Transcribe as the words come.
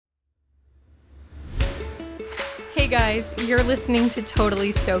Hey guys, you're listening to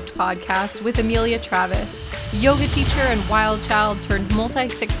Totally Stoked Podcast with Amelia Travis, yoga teacher and wild child turned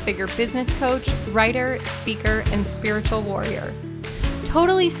multi-six-figure business coach, writer, speaker, and spiritual warrior.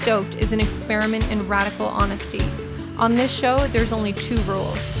 Totally Stoked is an experiment in radical honesty. On this show, there's only two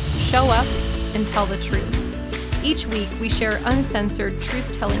rules: show up and tell the truth. Each week, we share uncensored,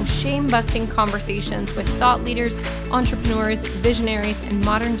 truth-telling, shame-busting conversations with thought leaders, entrepreneurs, visionaries, and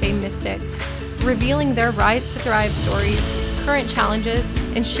modern-day mystics, revealing their rise to thrive stories, current challenges,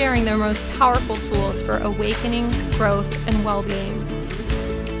 and sharing their most powerful tools for awakening, growth, and well-being.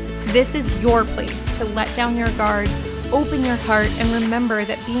 This is your place to let down your guard, open your heart, and remember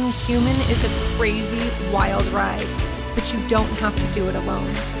that being human is a crazy, wild ride, but you don't have to do it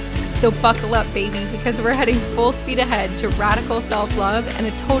alone. So buckle up, baby, because we're heading full speed ahead to radical self-love and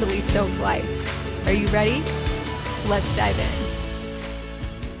a totally stoked life. Are you ready? Let's dive in.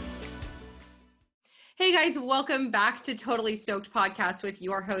 Hey guys, welcome back to Totally Stoked Podcast with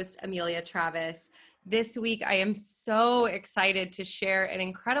your host, Amelia Travis. This week, I am so excited to share an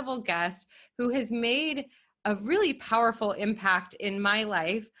incredible guest who has made a really powerful impact in my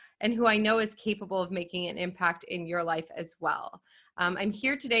life and who I know is capable of making an impact in your life as well. I'm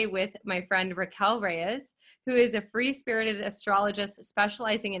here today with my friend Raquel Reyes, who is a free-spirited astrologist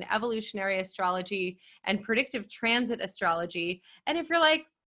specializing in evolutionary astrology and predictive transit astrology. And if you're like,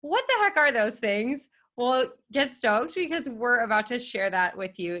 what the heck are those things? Well, get stoked because we're about to share that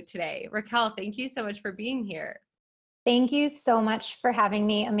with you today. Raquel, thank you so much for being here. Thank you so much for having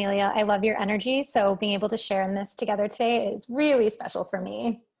me, Amelia. I love your energy. So being able to share in this together today is really special for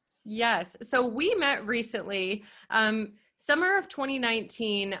me. Yes. So we met recently. Summer of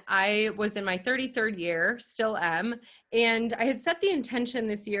 2019, I was in my 33rd year, still am, and I had set the intention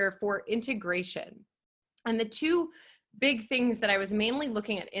this year for integration. And the two big things that I was mainly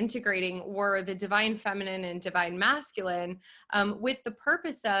looking at integrating were the divine feminine and divine masculine, with the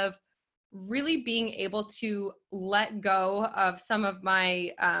purpose of really being able to let go of some of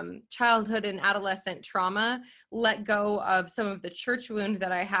my childhood and adolescent trauma, let go of some of the church wound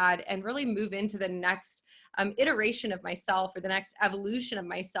that I had, and really move into the next iteration of myself, or the next evolution of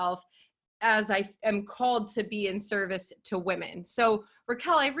myself, as I am called to be in service to women. So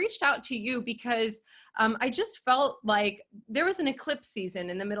Raquel, I reached out to you because I just felt like there was an eclipse season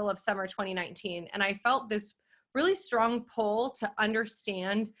in the middle of summer 2019. And I felt this really strong pull to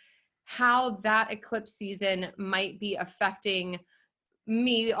understand how that eclipse season might be affecting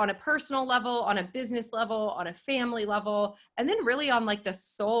me on a personal level, on a business level, on a family level, and then really on like the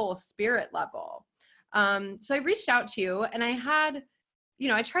soul spirit level. So I reached out to you, and I had,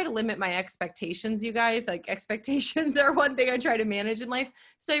 I try to limit my expectations, you guys. Like, expectations are one thing I try to manage in life.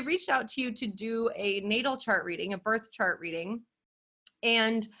 So I reached out to you to do a natal chart reading, a birth chart reading,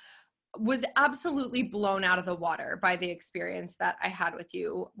 and was absolutely blown out of the water by the experience that I had with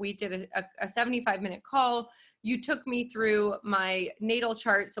you. We did a 75-minute call. You took me through my natal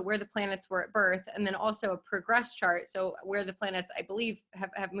chart, so where the planets were at birth, and then also a progress chart, so where the planets, I believe,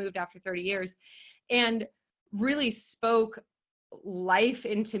 have moved after 30 years, and really spoke life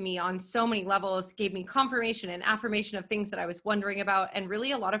into me on so many levels, gave me confirmation and affirmation of things that I was wondering about, and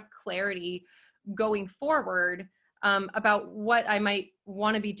really a lot of clarity going forward about what I might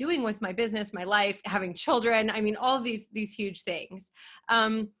want to be doing with my business, my life, having children. I mean, all of these huge things.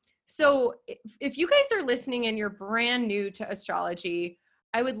 So if you guys are listening and you're brand new to astrology,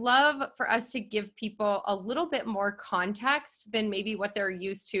 I would love for us to give people a little bit more context than maybe what they're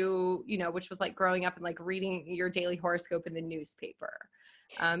used to, which was like growing up and like reading your daily horoscope in the newspaper.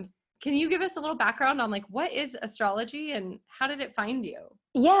 Can you give us a little background on like, what is astrology and how did it find you?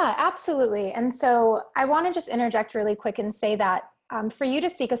 Yeah, absolutely. And so I want to just interject really quick and say that for you to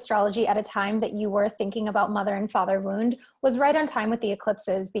seek astrology at a time that you were thinking about mother and father wound was right on time with the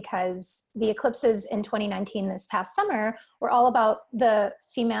eclipses, because the eclipses in 2019 this past summer were all about the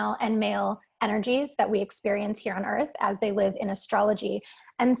female and male energies that we experience here on Earth as they live in astrology.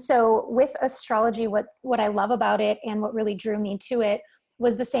 And so with astrology, what I love about it and what really drew me to it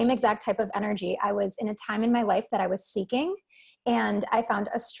was the same exact type of energy. I was in a time in my life that I was seeking, and I found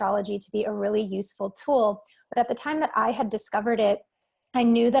astrology to be a really useful tool. But at the time that I had discovered it, I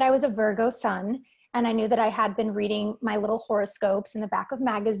knew that I was a Virgo sun, and I knew that I had been reading my little horoscopes in the back of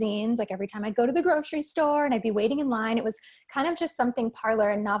magazines, like every time I'd go to the grocery store and I'd be waiting in line. It was kind of just something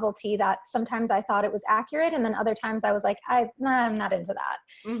parlor and novelty that sometimes I thought it was accurate, and then other times I was like, I'm not into that.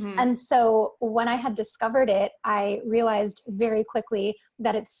 Mm-hmm. And so when I had discovered it, I realized very quickly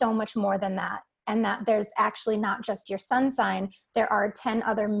that it's so much more than that. and that there's actually not just your sun sign. There are 10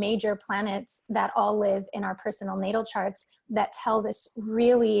 other major planets that all live in our personal natal charts that tell this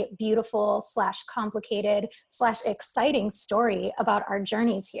really beautiful / complicated / exciting story about our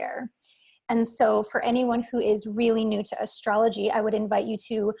journeys here. And so for anyone who is really new to astrology, I would invite you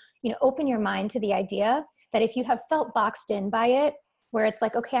to, open your mind to the idea that if you have felt boxed in by it, where it's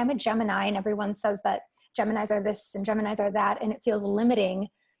like, okay, I'm a Gemini and everyone says that Geminis are this and Geminis are that, and it feels limiting,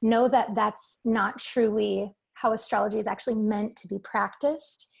 know that that's not truly how astrology is actually meant to be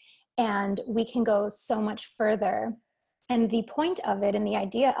practiced. And we can go so much further. And the point of it and the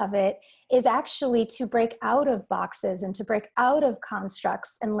idea of it is actually to break out of boxes and to break out of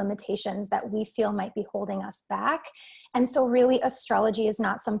constructs and limitations that we feel might be holding us back. And so really astrology is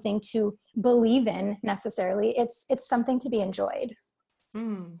not something to believe in necessarily. It's something to be enjoyed.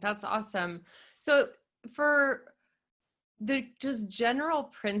 That's awesome. So for the just general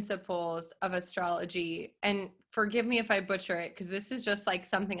principles of astrology, and forgive me if I butcher it, because this is just like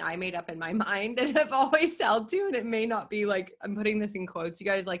something I made up in my mind and have always held to, and it may not be like, I'm putting this in quotes, you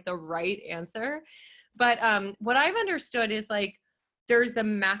guys, like the right answer. But what I've understood is like, there's the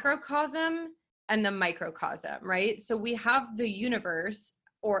macrocosm and the microcosm, right? So we have the universe,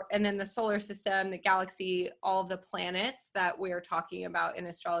 and then the solar system, the galaxy, all of the planets that we're talking about in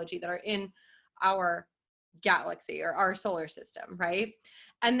astrology that are in our galaxy or our solar system, right?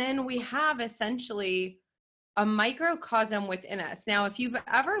 And then we have essentially a microcosm within us. Now, if you've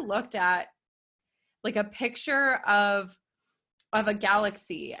ever looked at like a picture of a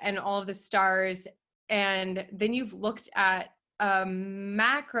galaxy and all of the stars, and then you've looked at a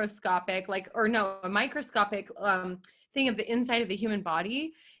macroscopic, a microscopic thing of the inside of the human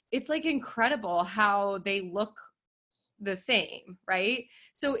body, it's like incredible how they look the same, right?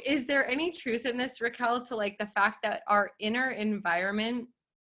 So is there any truth in this, Raquel, to like the fact that our inner environment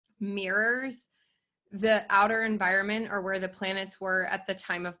mirrors the outer environment or where the planets were at the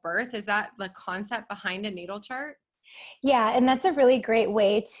time of birth? Is that the concept behind a natal chart? Yeah, and that's a really great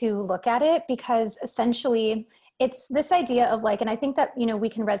way to look at it, because essentially it's this idea of like, and I think that, we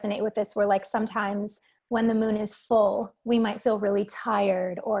can resonate with this, where like sometimes when the moon is full, we might feel really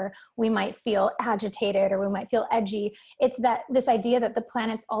tired, or we might feel agitated, or we might feel edgy. It's that this idea that the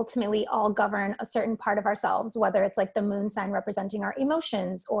planets ultimately all govern a certain part of ourselves, whether it's like the moon sign representing our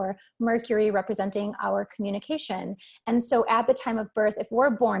emotions or Mercury representing our communication. And so at the time of birth, if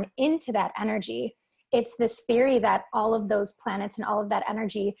we're born into that energy, it's this theory that all of those planets and all of that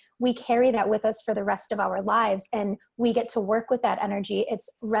energy, we carry that with us for the rest of our lives, and we get to work with that energy. It's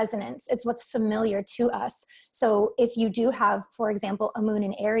resonance. It's what's familiar to us. So if you do have, for example, a moon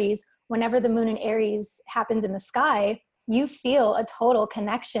in Aries, whenever the moon in Aries happens in the sky, you feel a total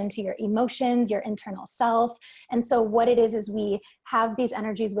connection to your emotions, your internal self. And so what it is we have these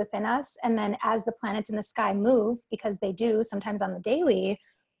energies within us. And then as the planets in the sky move, because they do sometimes on the daily,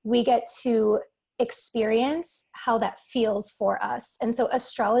 we get to experience how that feels for us. And so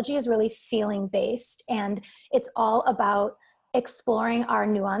astrology is really feeling based, and it's all about exploring our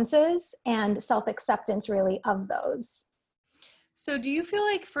nuances and self-acceptance really of those. So do you feel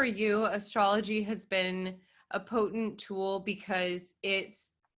like for you, astrology has been a potent tool because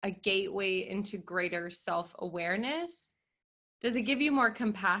it's a gateway into greater self-awareness? Does it give you more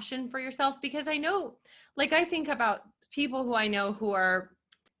compassion for yourself? Because I know, like, I think about people who I know who are,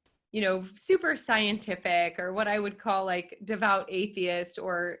 super scientific, or what I would call like devout atheist,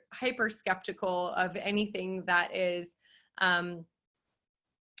 or hyper skeptical of anything that is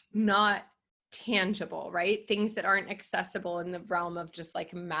not tangible, right? Things that aren't accessible in the realm of just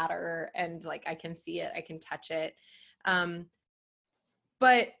like matter, and like I can see it, I can touch it.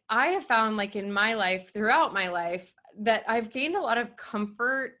 But I have found, like in my life, throughout my life, that I've gained a lot of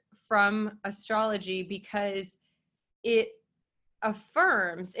comfort from astrology because it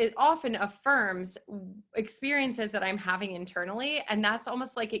often affirms experiences that I'm having internally. And that's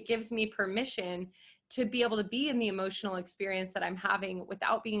almost like it gives me permission to be able to be in the emotional experience that I'm having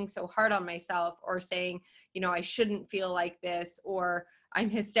without being so hard on myself, or saying, I shouldn't feel like this, or I'm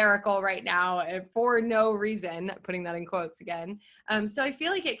hysterical right now for no reason, putting that in quotes again. So I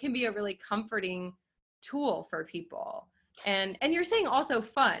feel like it can be a really comforting tool for people. And you're saying also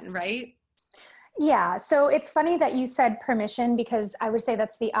fun, right? Yeah, so it's funny that you said permission, because I would say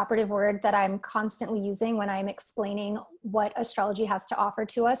that's the operative word that I'm constantly using when I'm explaining what astrology has to offer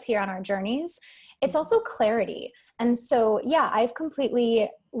to us here on our journeys. It's also clarity. And so, yeah, I've completely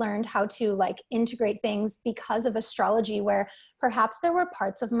learned how to like integrate things because of astrology, where perhaps there were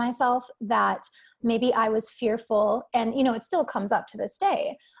parts of myself that maybe I was fearful, and it still comes up to this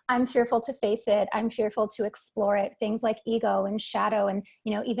day. I'm fearful to face it. I'm fearful to explore it. Things like ego and shadow and,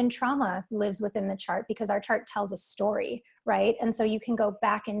 even trauma lives within the chart because our chart tells a story, right? And so you can go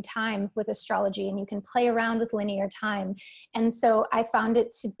back in time with astrology and you can play around with linear time. And so I found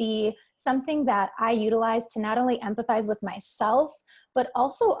it to be something that I utilize to not only empathize with myself, but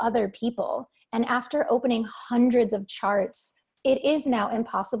also other people. And after opening hundreds of charts, it is now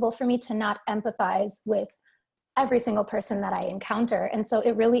impossible for me to not empathize with every single person that I encounter. And so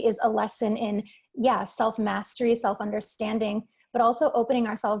it really is a lesson in, self-mastery, self-understanding, but also opening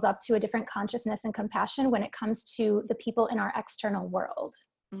ourselves up to a different consciousness and compassion when it comes to the people in our external world.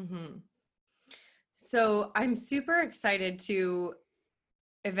 Mm-hmm. So I'm super excited to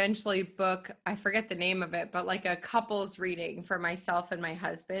eventually book, I forget the name of it, but like a couples reading for myself and my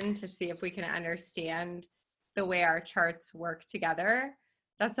husband to see if we can understand the way our charts work together.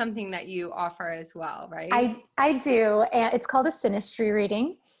 That's something that you offer as well, right? I do. And it's called a synastry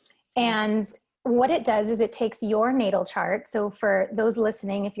reading. And what it does is it takes your natal chart. So for those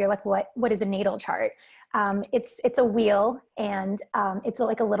listening, if you're like, what is a natal chart? It's a wheel, and it's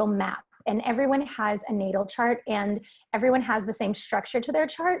like a little map. And everyone has a natal chart, and everyone has the same structure to their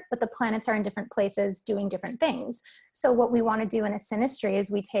chart, but the planets are in different places doing different things. So what we want to do in a synastry is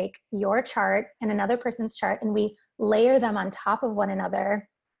we take your chart and another person's chart and we layer them on top of one another.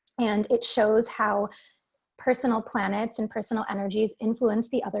 And it shows how personal planets and personal energies influence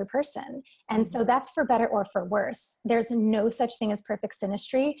the other person. And so that's for better or for worse. There's no such thing as perfect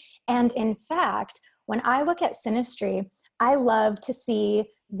synastry. And in fact, when I look at synastry, I love to see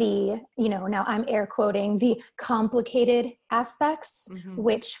the, now I'm air quoting, the complicated aspects,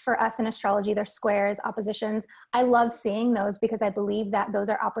 which for us in astrology, they're squares, oppositions. I love seeing those because I believe that those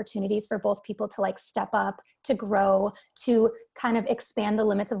are opportunities for both people to like step up, to grow, to kind of expand the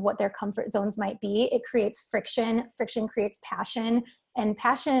limits of what their comfort zones might be. It creates friction. Friction creates passion. And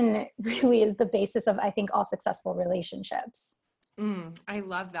passion really is the basis of, I think, all successful relationships. I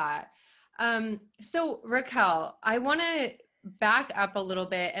love that. So Raquel, I want to back up a little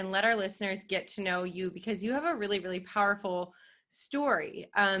bit and let our listeners get to know you because you have a really, really powerful story.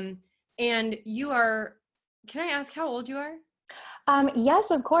 And you are, can I ask how old you are?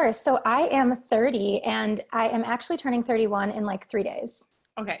 Yes, of course. So I am 30 and I am actually turning 31 in like 3 days.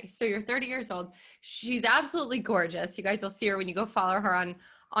 Okay. So you're 30 years old. She's absolutely gorgeous. You guys will see her when you go follow her on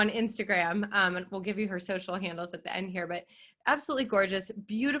Instagram. And we'll give you her social handles at the end here, but absolutely gorgeous,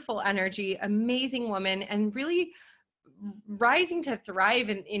 beautiful energy, amazing woman, and really rising to thrive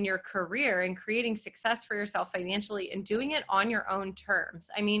in your career and creating success for yourself financially and doing it on your own terms.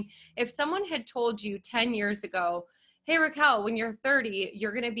 I mean, if someone had told you 10 years ago, hey, Raquel, when you're 30,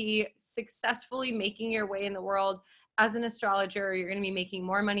 you're going to be successfully making your way in the world as an astrologer, you're going to be making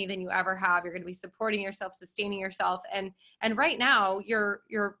more money than you ever have. You're going to be supporting yourself, sustaining yourself. And right now you're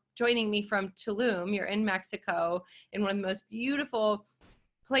joining me from Tulum. You're in Mexico in one of the most beautiful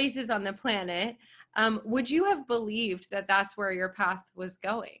places on the planet. Would you have believed that that's where your path was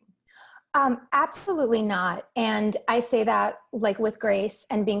going? Absolutely not. And I say that like with grace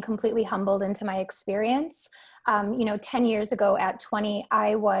and being completely humbled into my experience. 10 years ago at 20,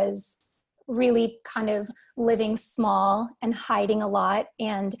 I was really kind of living small and hiding a lot.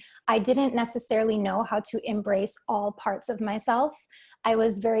 And I didn't necessarily know how to embrace all parts of myself. I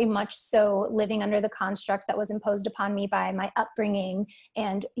was very much so living under the construct that was imposed upon me by my upbringing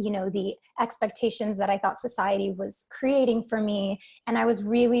and, the expectations that I thought society was creating for me. And I was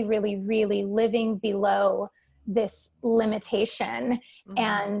really, really, really living below this limitation.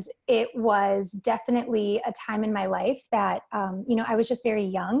 And it was definitely a time in my life that, I was just very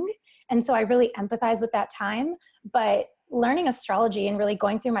young. And so I really empathize with that time. But learning astrology and really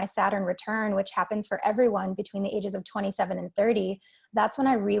going through my Saturn return, which happens for everyone between the ages of 27 and 30, that's when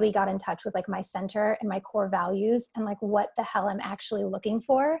I really got in touch with like my center and my core values and like what the hell I'm actually looking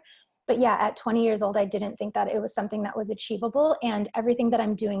for. But yeah, at 20 years old, I didn't think that it was something that was achievable. And everything that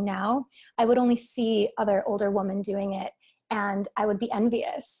I'm doing now, I would only see other older women doing it. And I would be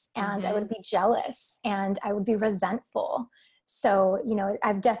envious and I would be jealous and I would be resentful. So,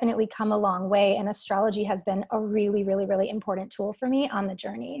 I've definitely come a long way, and astrology has been a really, really, really important tool for me on the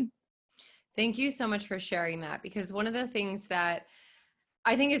journey. Thank you so much for sharing that, because one of the things that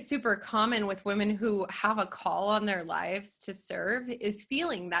I think is super common with women who have a call on their lives to serve is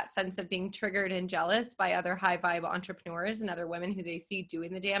feeling that sense of being triggered and jealous by other high vibe entrepreneurs and other women who they see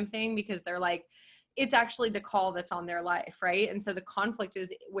doing the damn thing, because they're like, it's actually the call that's on their life, right? And so the conflict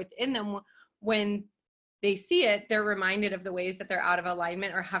is within them. When they see it, they're reminded of the ways that they're out of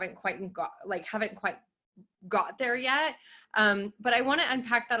alignment or haven't quite got there yet. But I want to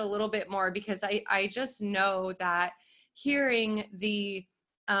unpack that a little bit more, because I just know that hearing the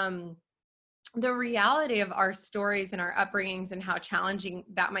reality of our stories and our upbringings and how challenging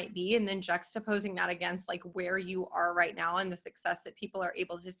that might be, and then juxtaposing that against like where you are right now and the success that people are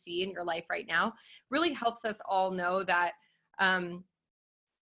able to see in your life right now, really helps us all know that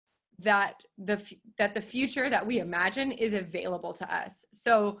that the future that we imagine is available to us.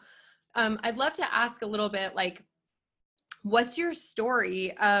 So I'd love to ask a little bit, like, what's your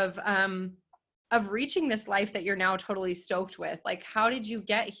story of reaching this life that you're now totally stoked with? Like, how did you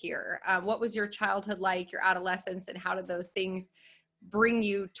get here? What was your childhood like, your adolescence, and how did those things bring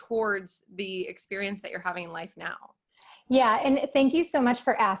you towards the experience that you're having in life now? Yeah, and thank you so much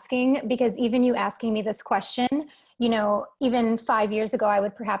for asking, because even you asking me this question, you know, even 5 years ago, I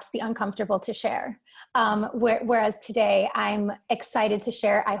would perhaps be uncomfortable to share. Whereas today, I'm excited to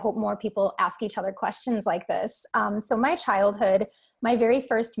share. I hope more people ask each other questions like this. So my childhood, my very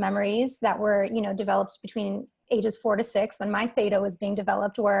first memories that were, you know, developed between ages 4 to 6, when my theta was being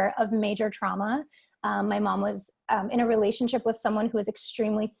developed, were of major trauma. My mom was in a relationship with someone who was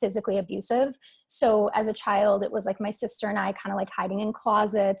extremely physically abusive. So as a child, it was like my sister and I kind of like hiding in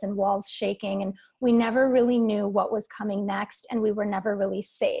closets and walls shaking, and we never really knew what was coming next, and we were never really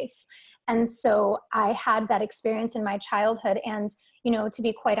safe. And so I had that experience in my childhood. And, you know, to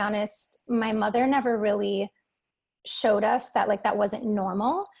be quite honest, my mother never really showed us that like that wasn't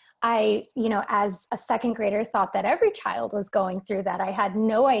normal. I, you know, as a second grader, thought that every child was going through that. I had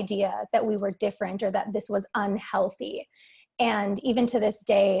no idea that we were different or that this was unhealthy. And even to this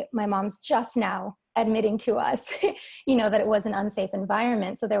day, my mom's just now admitting to us, you know, that it was an unsafe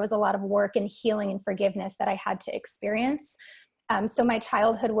environment. So there was a lot of work and healing and forgiveness that I had to experience. So my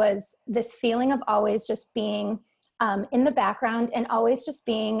childhood was this feeling of always just being in the background, and always just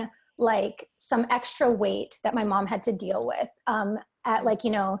being like some extra weight that my mom had to deal with. At like,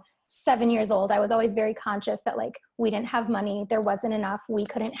 you know, 7 years old, I was always very conscious that like we didn't have money, there wasn't enough, we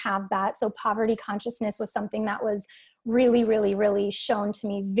couldn't have that. So poverty consciousness was something that was really, really, really shown to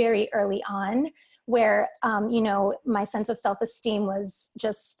me very early on, where, you know, my sense of self-esteem was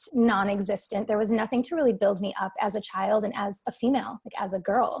just non-existent. There was nothing to really build me up as a child and as a female, like as a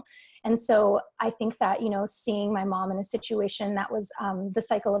girl. And so I think that, you know, seeing my mom in a situation that was the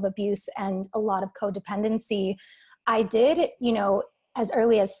cycle of abuse and a lot of codependency, I did, you know, as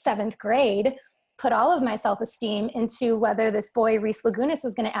early as 7th grade, put all of my self-esteem into whether this boy, Reese Lagunas,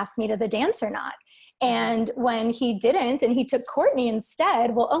 was going to ask me to the dance or not. And when he didn't, and he took Courtney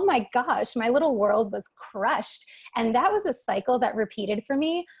instead, well, oh my gosh, my little world was crushed. And that was a cycle that repeated for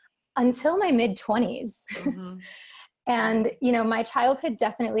me until my mid-20s. Mm-hmm. And, you know, my childhood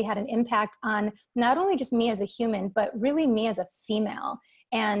definitely had an impact on not only just me as a human, but really me as a female.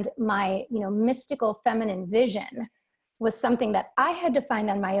 And my, you know, mystical feminine vision was something that I had to find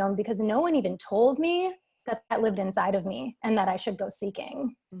on my own, because no one even told me that that lived inside of me and that I should go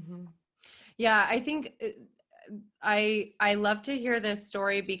seeking. Mm-hmm. Yeah, I think I love to hear this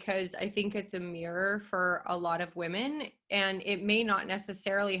story, because I think it's a mirror for a lot of women, and it may not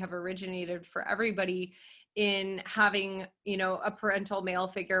necessarily have originated for everybody in having, you know, a parental male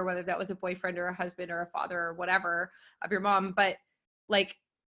figure, whether that was a boyfriend or a husband or a father or whatever of your mom, but like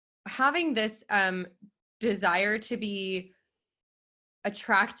having this desire to be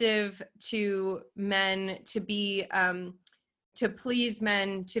attractive to men, to be to please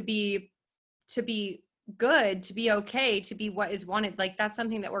men, to be good, to be okay, to be what is wanted. Like that's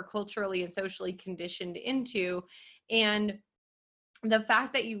something that we're culturally and socially conditioned into. And the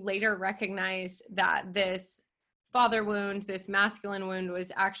fact that you later recognized that this father wound, this masculine wound,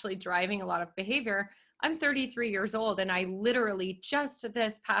 was actually driving a lot of behavior. I'm 33 years old, and I literally just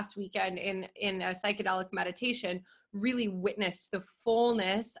this past weekend in a psychedelic meditation really witnessed the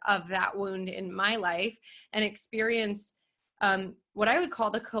fullness of that wound in my life, and experienced what I would call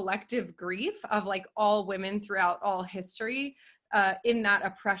the collective grief of like all women throughout all history in that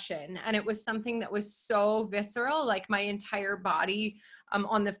oppression. And it was something that was so visceral, like my entire body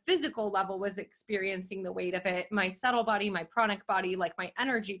on the physical level was experiencing the weight of it. My subtle body, my pranic body, like my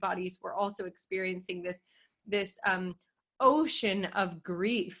energy bodies were also experiencing this ocean of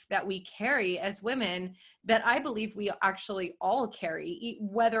grief that we carry as women, that I believe we actually all carry,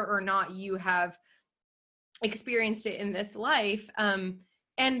 whether or not you have experienced it in this life.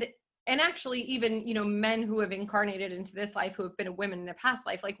 And actually even, you know, men who have incarnated into this life, who have been a women in a past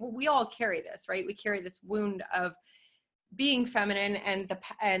life, like we all carry this, right? We carry this wound of being feminine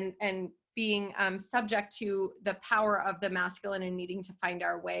and being subject to the power of the masculine, and needing to find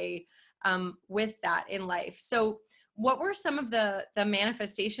our way with that in life. So what were some of the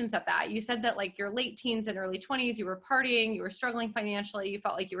manifestations of that? You said that like your late teens and early 20s, you were partying, you were struggling financially, you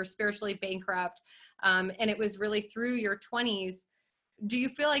felt like you were spiritually bankrupt. And it was really through your 20s. Do you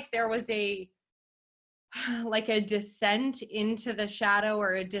feel like there was a like a descent into the shadow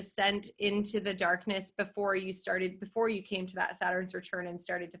or a descent into the darkness before you came to that Saturn's return and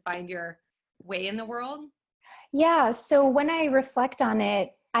started to find your way in the world? Yeah. So when I reflect on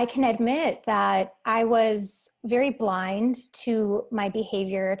it, I can admit that I was very blind to my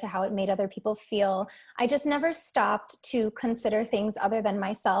behavior, to how it made other people feel. I just never stopped to consider things other than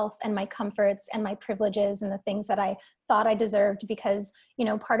myself and my comforts and my privileges and the things that I thought I deserved, because, you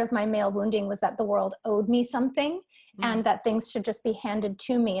know, part of my male wounding was that the world owed me something and that things should just be handed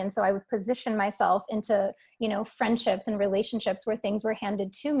to me. And so I would position myself into, you know, friendships and relationships where things were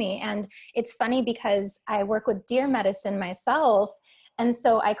handed to me. And it's funny because I work with deer medicine myself. And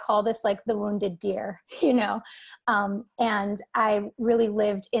so I call this like the wounded deer, you know, and I really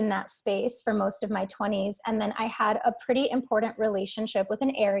lived in that space for most of my 20s. And then I had a pretty important relationship with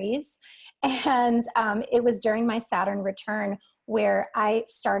an Aries. And it was during my Saturn return where I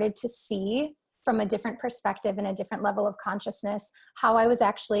started to see from a different perspective and a different level of consciousness how I was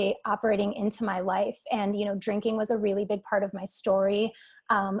actually operating into my life. And, you know, drinking was a really big part of my story.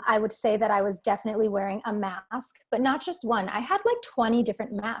 I would say that I was definitely wearing a mask, but not just one. I had like 20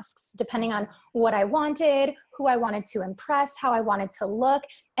 different masks, depending on what I wanted, who I wanted to impress, how I wanted to look.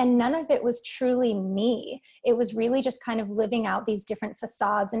 And none of it was truly me. It was really just kind of living out these different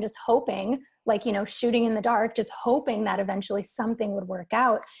facades and just hoping, like, you know, shooting in the dark, just hoping that eventually something would work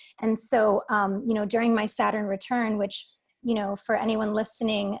out. And so, you know, during my Saturn return, which, you know, for anyone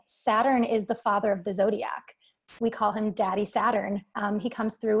listening, Saturn is the father of the zodiac. We call him Daddy Saturn. He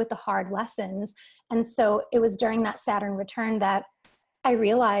comes through with the hard lessons. And so it was during that Saturn return that I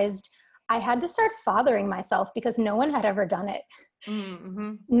realized I had to start fathering myself, because no one had ever done it.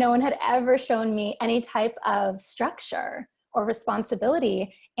 Mm-hmm. No one had ever shown me any type of structure or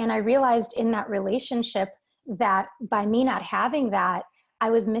responsibility. And I realized in that relationship that by me not having that,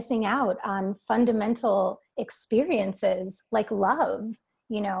 I was missing out on fundamental experiences like love,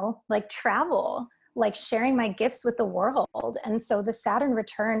 you know, like travel, like sharing my gifts with the world. And so the Saturn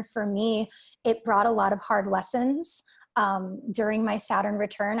return for me, it brought a lot of hard lessons. During my Saturn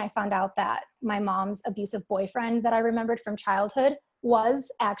return, I found out that my mom's abusive boyfriend that I remembered from childhood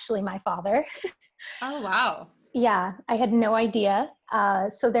was actually my father. Oh, wow. Yeah, I had no idea.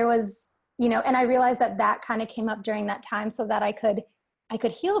 So there was, you know, and I realized that that kind of came up during that time so that I could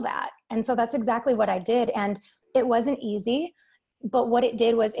heal that. And so that's exactly what I did. And it wasn't easy, but what it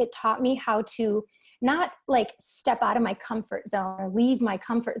did was it taught me how to not like step out of my comfort zone or leave my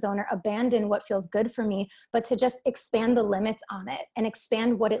comfort zone or abandon what feels good for me, but to just expand the limits on it and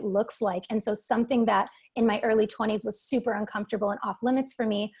expand what it looks like. And so something that in my early 20s was super uncomfortable and off limits for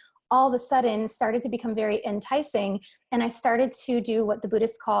me, all of a sudden started to become very enticing. And I started to do what the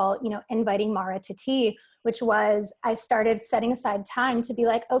Buddhists call, you know, inviting Mara to tea, which was I started setting aside time to be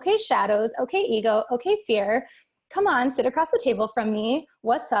like, okay, shadows, okay, ego, okay, fear, come on, sit across the table from me.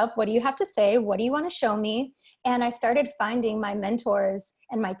 What's up? What do you have to say? What do you want to show me? And I started finding my mentors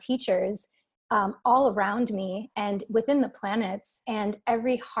and my teachers all around me and within the planets. And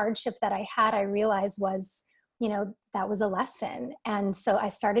every hardship that I had, I realized was, you know, that was a lesson. And so I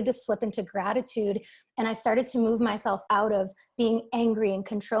started to slip into gratitude, and I started to move myself out of being angry and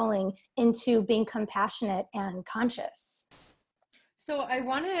controlling into being compassionate and conscious. So I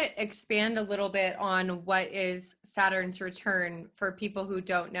want to expand a little bit on what is Saturn's return for people who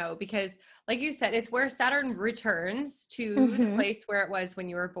don't know, because like you said, it's where Saturn returns to the place where it was when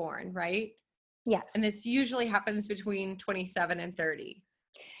you were born, right? Yes. And this usually happens between 27 and 30.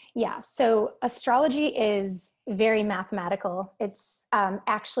 Yeah. So astrology is very mathematical. It's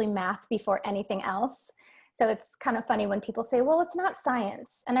actually math before anything else. So it's kind of funny when people say, well, it's not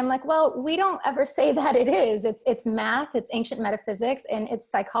science. And I'm like, well, we don't ever say that it is. It's math, it's ancient metaphysics, and it's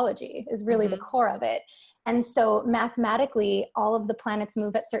psychology is really the core of it. And so mathematically, all of the planets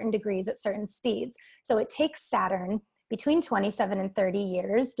move at certain degrees at certain speeds. So it takes Saturn between 27 and 30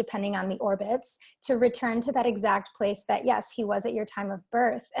 years, depending on the orbits, to return to that exact place that, yes, he was at your time of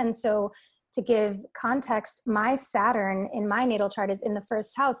birth. And so to give context, my Saturn in my natal chart is in the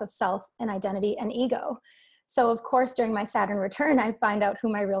first house of self and identity and ego. So of course, during my Saturn return, I find out who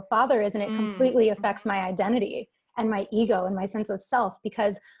my real father is, and it completely affects my identity and my ego and my sense of self,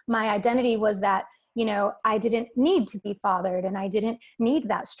 because my identity was that, you know, I didn't need to be fathered and I didn't need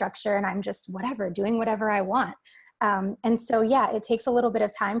that structure, and I'm just whatever, doing whatever I want. And so, yeah, it takes a little bit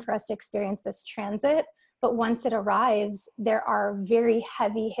of time for us to experience this transit. But once it arrives, there are very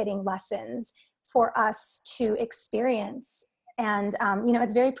heavy hitting lessons for us to experience. And,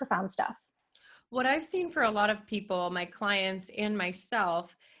 it's very profound stuff. What I've seen for a lot of people, my clients and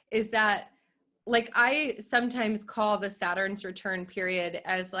myself, is that like I sometimes call the Saturn's return period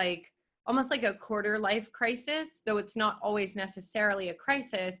as like almost like a quarter life crisis, though it's not always necessarily a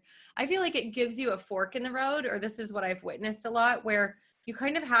crisis. I feel like it gives you a fork in the road, or this is what I've witnessed a lot, where you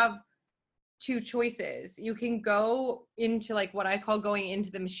kind of have two choices. You can go into like what I call going into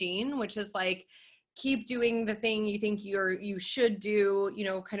the machine, which is like keep doing the thing you think you should do,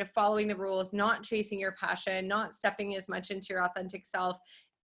 kind of following the rules, not chasing your passion, not stepping as much into your authentic self.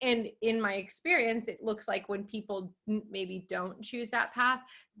 And in my experience, it looks like when people maybe don't choose that path,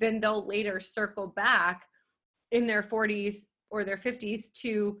 then they'll later circle back in their 40s or their 50s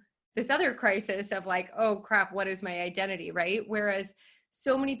to this other crisis of like, oh crap, what is my identity, right? Whereas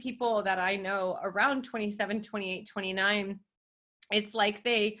so many people that I know around 27, 28, 29, it's like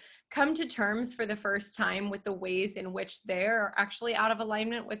they come to terms for the first time with the ways in which they're actually out of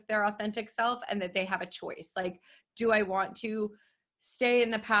alignment with their authentic self, and that they have a choice. Like, do I want to stay in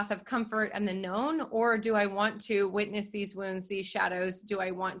the path of comfort and the known, or do I want to witness these wounds, these shadows? Do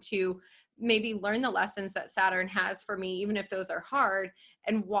I want to maybe learn the lessons that Saturn has for me, even if those are hard,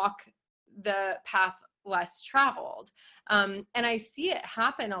 and walk the path less traveled? And I see it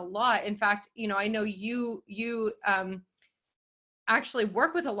happen a lot. In fact, I know you actually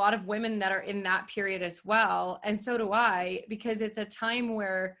work with a lot of women that are in that period as well. And so do I, because it's a time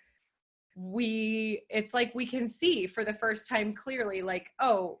where it's like we can see for the first time clearly, like,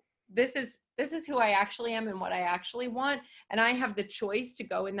 oh, this is who I actually am and what I actually want. And I have the choice to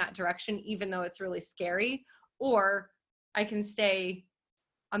go in that direction, even though it's really scary, or I can stay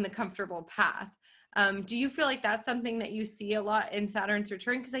on the comfortable path. Do you feel like that's something that you see a lot in Saturn's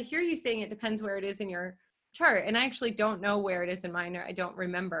return? Because I hear you saying it depends where it is in your chart. And I actually don't know where it is in mine, or I don't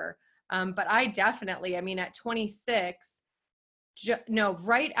remember. But I definitely, at 26,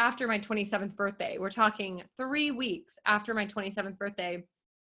 right after my 27th birthday, we're talking 3 weeks after my 27th birthday,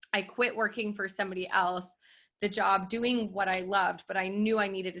 I quit working for somebody else, the job doing what I loved, but I knew I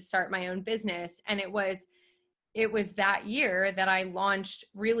needed to start my own business. And it was that year that I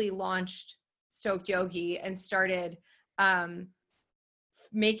really launched Stoked Yogi and started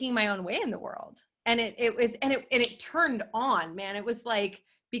making my own way in the world. And it turned on, man. It was like,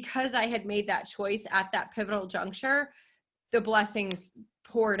 because I had made that choice at that pivotal juncture, the blessings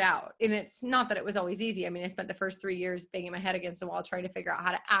poured out. And it's not that it was always easy. I spent the first 3 years banging my head against the wall trying to figure out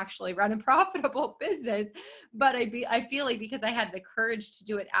how to actually run a profitable business. But I feel like because I had the courage to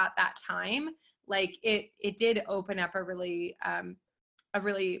do it at that time, like it did open up a really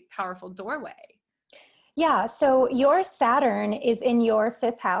powerful doorway. Yeah, so your Saturn is in your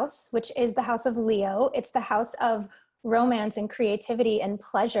 5th house, which is the house of Leo. It's the house of romance and creativity and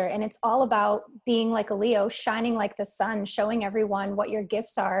pleasure. And it's all about being like a Leo, shining like the sun, showing everyone what your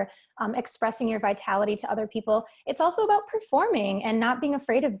gifts are, expressing your vitality to other people. It's also about performing and not being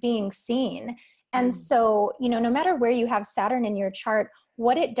afraid of being seen. And so, no matter where you have Saturn in your chart,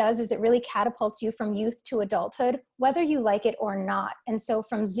 what it does is it really catapults you from youth to adulthood, whether you like it or not. And so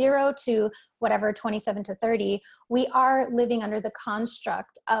from 0 to whatever, 27 to 30, we are living under the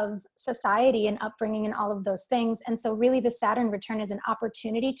construct of society and upbringing and all of those things. And so really the Saturn return is an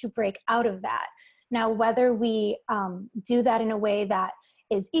opportunity to break out of that. Now, whether we do that in a way that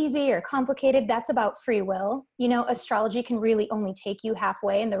is easy or complicated, that's about free will. Astrology can really only take you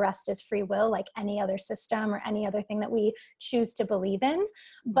halfway, and the rest is free will, like any other system or any other thing that we choose to believe in.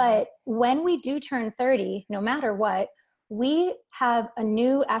 But when we do turn 30, no matter what, we have a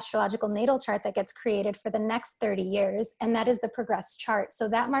new astrological natal chart that gets created for the next 30 years, and that is the progress chart. So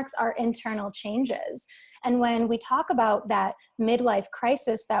that marks our internal changes. And when we talk about that midlife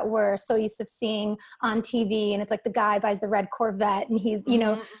crisis that we're so used to seeing on TV, and it's like the guy buys the red Corvette and he's,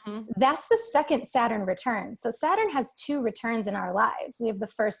 that's the second Saturn return. So Saturn has 2 returns in our lives. We have the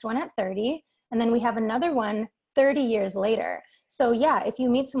first one at 30, and then we have another one 30 years later. So yeah, if you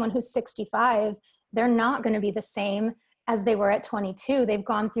meet someone who's 65, they're not going to be the same as they were at 22. They've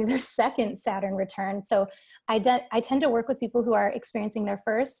gone through their second Saturn return. So I tend to work with people who are experiencing their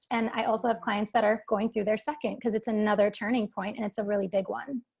first, and I also have clients that are going through their second, because it's another turning point and it's a really big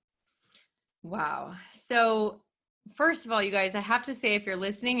one. Wow. So first of all, you guys, I have to say, if you're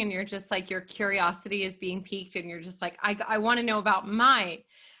listening and you're just like, your curiosity is being piqued and you're just like, I want to know about mine,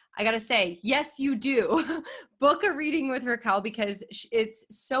 I got to say, yes, you do. Book a reading with Raquel, because it's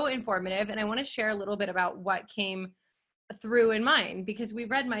so informative. And I want to share a little bit about what came through in mine, because you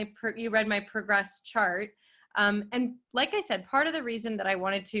read my progress chart. And like I said, part of the reason that I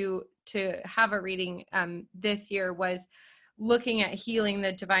wanted to have a reading this year was looking at healing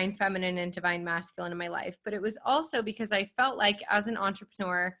the divine feminine and divine masculine in my life. But it was also because I felt like as an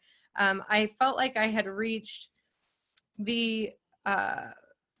entrepreneur, I felt like I had reached the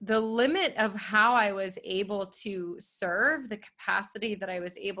limit of how I was able to serve, the capacity that I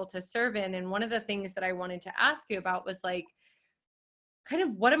was able to serve in. And one of the things that I wanted to ask you about was like, kind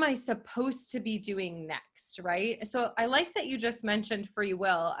of what am I supposed to be doing next, right? So I like that you just mentioned free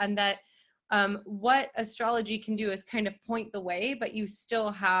will, and that what astrology can do is kind of point the way, but you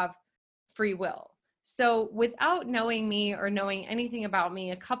still have free will. So without knowing me or knowing anything about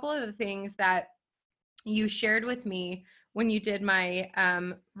me, a couple of the things that you shared with me when you did my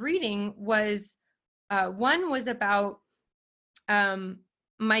reading was one was about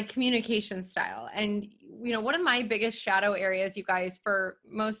my communication style. And, you know, one of my biggest shadow areas, you guys, for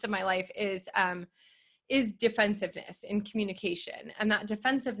most of my life is defensiveness in communication. And that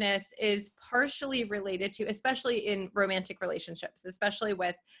defensiveness is partially related to, especially in romantic relationships, especially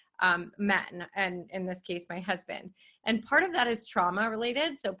with men, and in this case, my husband. And part of that is trauma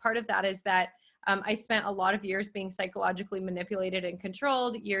related. So part of that is that I spent a lot of years being psychologically manipulated and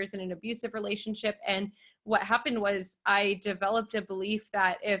controlled, years in an abusive relationship. And what happened was I developed a belief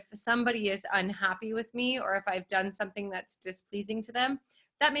that if somebody is unhappy with me, or if I've done something that's displeasing to them,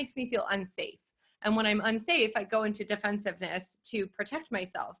 that makes me feel unsafe. And when I'm unsafe, I go into defensiveness to protect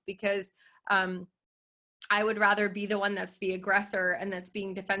myself, because I would rather be the one that's the aggressor and that's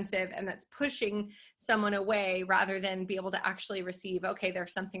being defensive and that's pushing someone away, rather than be able to actually receive, okay,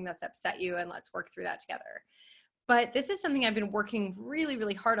 there's something that's upset you and let's work through that together. But this is something I've been working really,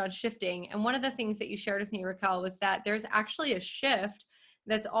 really hard on shifting. And one of the things that you shared with me, Raquel, was that there's actually a shift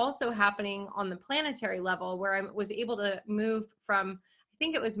that's also happening on the planetary level, where I was able to move from, I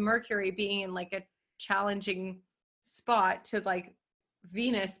think it was Mercury being in like a challenging spot, to like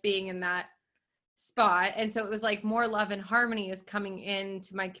Venus being in that spot. And so it was like more love and harmony is coming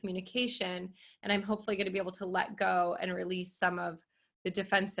into my communication, and I'm hopefully going to be able to let go and release some of the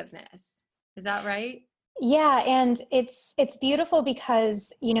defensiveness. Is that right? Yeah, and it's beautiful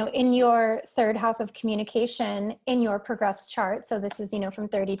because, you know, in your third house of communication, in your progress chart, so this is, you know, from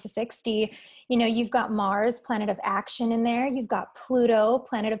 30 to 60, you know, you've got Mars, planet of action, in there, you've got Pluto,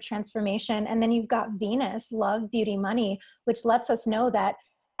 planet of transformation, and then you've got Venus, love, beauty, money, which lets us know that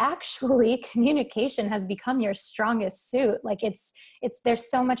actually communication has become your strongest suit. Like it's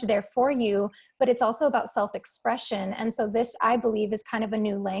there's so much there for you, but it's also about self-expression. And so this, I believe, is kind of a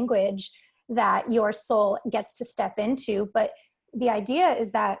new language that your soul gets to step into. But the idea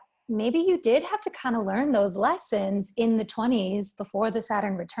is that maybe you did have to kind of learn those lessons in the 20s before the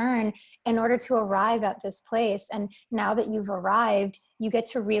Saturn return in order to arrive at this place. And now that you've arrived, you get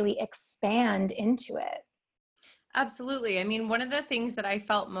to really expand into it. Absolutely. I mean, one of the things that I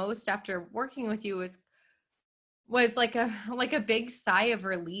felt most after working with you was like a big sigh of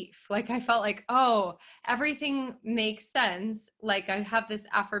relief. Like I felt like, oh, everything makes sense. Like I have this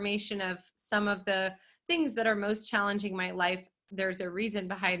affirmation of some of the things that are most challenging my life. There's a reason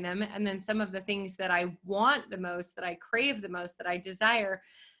behind them. And then some of the things that I want the most, that I crave the most, that I desire,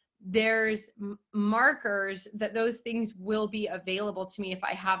 there's markers that those things will be available to me if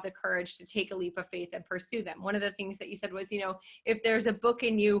I have the courage to take a leap of faith and pursue them. One of the things that you said was, you know, if there's a book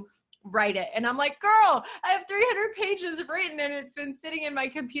in you, write it. And I'm like, girl, I have 300 pages written and it's been sitting in my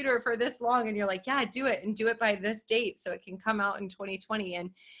computer for this long. And you're like, yeah, do it, and do it by this date so it can come out in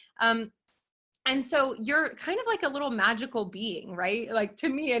 2020. And so you're kind of like a little magical being, right? Like to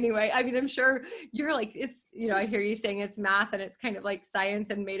me anyway. I mean, I'm sure you're like, it's, you know, I hear you saying it's math and it's kind of like science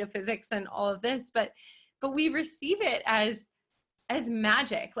and metaphysics and all of this, but we receive it as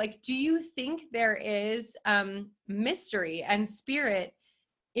magic. Like, do you think there is mystery and spirit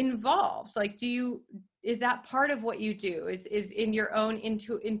involved? Like, is that part of what you do, is in your own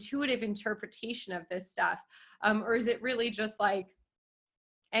intuitive interpretation of this stuff? Or is it really just like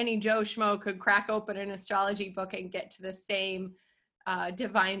any Joe Schmo could crack open an astrology book and get to the same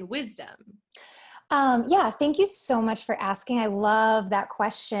divine wisdom? Yeah, thank you so much for asking. I love that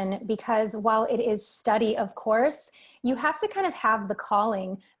question, because while it is study, of course, you have to kind of have the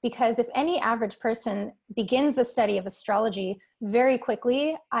calling, because if any average person begins the study of astrology very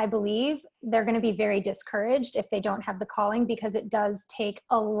quickly, I believe they're going to be very discouraged if they don't have the calling, because it does take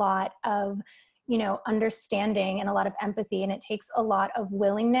a lot of, you know, understanding and a lot of empathy, and it takes a lot of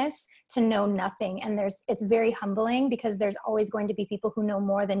willingness to know nothing. And it's very humbling, because there's always going to be people who know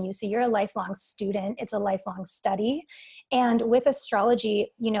more than you. So you're a lifelong student. It's a lifelong study. And with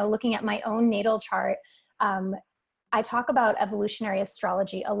astrology, you know, looking at my own natal chart, I talk about evolutionary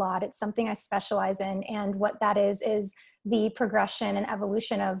astrology a lot. It's something I specialize in. And what that is the progression and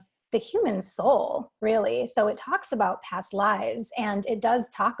evolution of the human soul, really. So it talks about past lives, and it does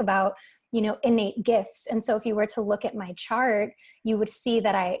talk about, innate gifts. And so if you were to look at my chart, you would see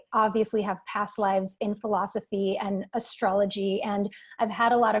that I obviously have past lives in philosophy and astrology. And I've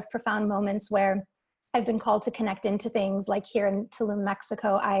had a lot of profound moments where I've been called to connect into things, like here in Tulum,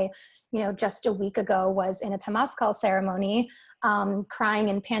 Mexico. Just a week ago was in a Temazcal ceremony, crying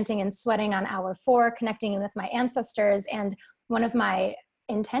and panting and sweating on hour 4, connecting in with my ancestors. And one of my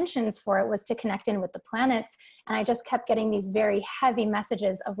intentions for it was to connect in with the planets. And I just kept getting these very heavy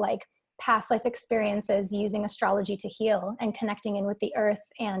messages of like past life experiences using astrology to heal and connecting in with the earth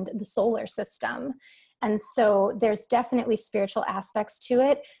and the solar system. And so there's definitely spiritual aspects to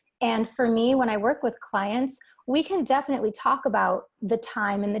it. And for me, when I work with clients, we can definitely talk about the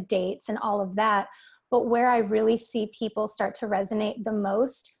time and the dates and all of that. But where I really see people start to resonate the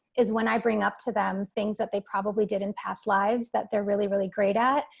most is when I bring up to them things that they probably did in past lives that they're really, really great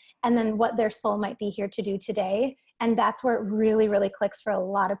at, and then what their soul might be here to do today. And that's where it really, really clicks for a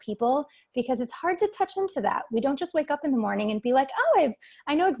lot of people, because it's hard to touch into that. We don't just wake up in the morning and be like, oh,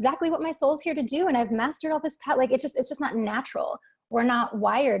 I know exactly what my soul's here to do, and I've mastered all this path. Like it's just not natural. We're not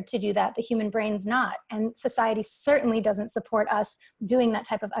wired to do that. The human brain's not. And society certainly doesn't support us doing that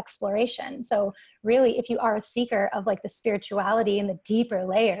type of exploration. So really, if you are a seeker of like the spirituality and the deeper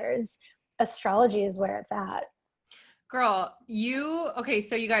layers, astrology is where it's at. Girl,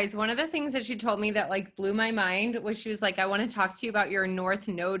 so you guys, one of the things that she told me that like blew my mind was she was like, I want to talk to you about your North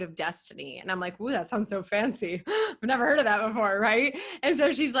Node of Destiny. And I'm like, ooh, that sounds so fancy. I've never heard of that before, right? And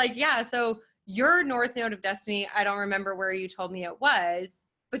so she's like, yeah, so your North Node of Destiny, I don't remember where you told me it was,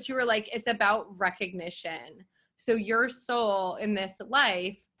 but you were like, it's about recognition. So your soul in this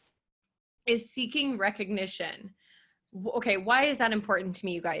life is seeking recognition. Okay, why is that important to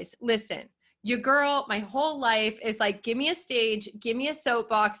me, you guys? Listen, your girl, my whole life is like, give me a stage, give me a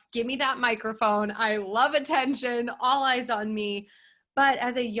soapbox, give me that microphone. I love attention, all eyes on me. But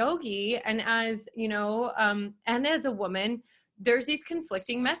as a yogi and as, and as a woman, there's these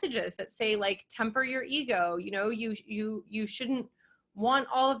conflicting messages that say like, temper your ego, you shouldn't want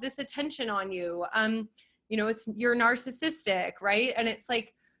all of this attention on you. You're narcissistic, right? And it's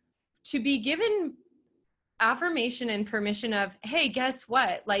like, to be given affirmation and permission of, hey, guess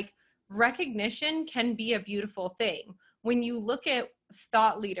what? Like recognition can be a beautiful thing. When you look at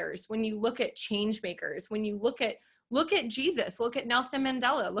thought leaders, when you look at change makers, when you look at Jesus, look at Nelson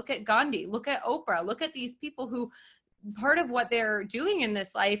Mandela, look at Gandhi, look at Oprah, look at these people who part of what they're doing in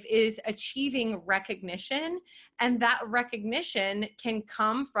this life is achieving recognition. And that recognition can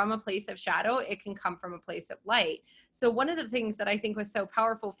come from a place of shadow. It can come from a place of light. So one of the things that I think was so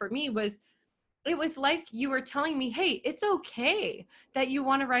powerful for me was, it was like you were telling me, hey, it's okay that you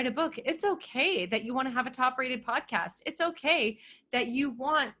want to write a book. It's okay that you want to have a top rated podcast. It's okay that you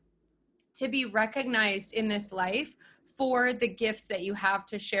want to be recognized in this life for the gifts that you have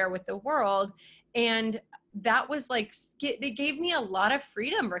to share with the world. And that was like, they gave me a lot of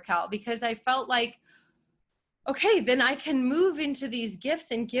freedom, Raquel, because I felt like, okay, then I can move into these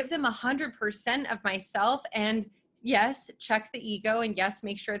gifts and give them 100% of myself. And yes, check the ego, and yes,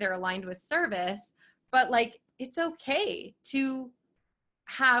 make sure they're aligned with service, but like, it's okay to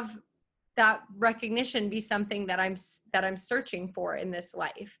have that recognition be something that I'm searching for in this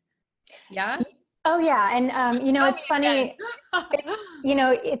life. Yeah. Oh yeah. And, it's funny.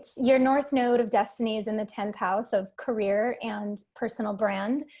 It's your North Node of Destiny is in the 10th house of career and personal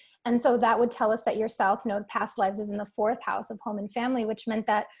brand. And so that would tell us that your South Node, past lives, is in the 4th house of home and family, which meant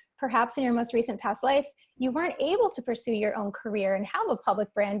that perhaps in your most recent past life, you weren't able to pursue your own career and have a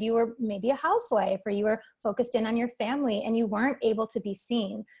public brand. You were maybe a housewife, or you were focused in on your family and you weren't able to be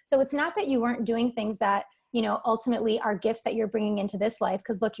seen. So it's not that you weren't doing things that, ultimately are gifts that you're bringing into this life,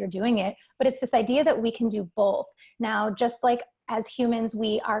 because look, you're doing it, but it's this idea that we can do both. Now, just like as humans,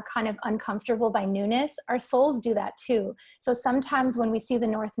 we are kind of uncomfortable by newness, our souls do that too. So sometimes when we see the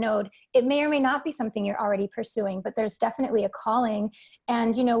North Node, it may or may not be something you're already pursuing, but there's definitely a calling.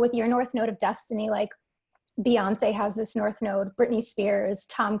 And, with your North Node of Destiny, like Beyonce has this North Node, Britney Spears,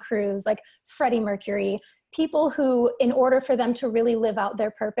 Tom Cruise, like Freddie Mercury, people who, in order for them to really live out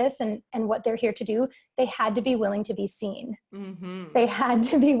their purpose and what they're here to do, they had to be willing to be seen. Mm-hmm. They had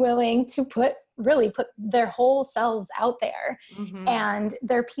to be willing to put their whole selves out there. Mm-hmm. And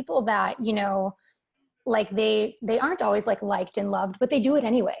they're people that, like they aren't always like liked and loved, but they do it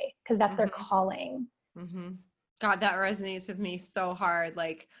anyway, because that's mm-hmm. their calling. Mm-hmm. God, that resonates with me so hard.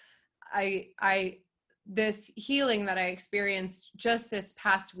 Like this healing that I experienced just this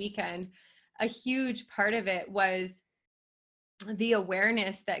past weekend, a huge part of it was the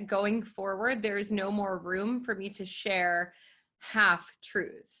awareness that going forward, there's no more room for me to share half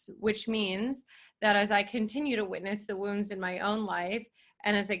truths, which means that as I continue to witness the wounds in my own life,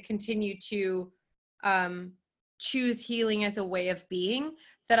 and as I continue to choose healing as a way of being,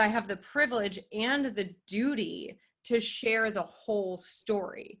 that I have the privilege and the duty to share the whole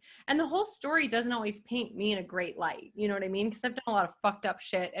story. And the whole story doesn't always paint me in a great light. You know what I mean? Because I've done a lot of fucked up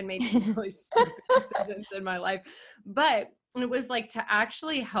shit and made some really stupid decisions in my life. But it was like to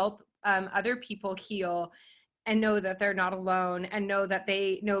actually help other people heal and know that they're not alone, and know that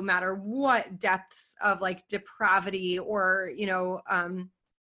they, no matter what depths of like depravity or,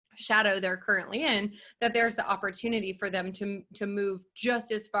 shadow they're currently in, that there's the opportunity for them to move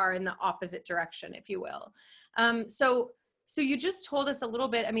just as far in the opposite direction, if you will. So you just told us a little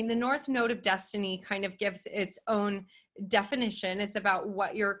bit. I mean, the North Node of Destiny kind of gives its own definition. It's about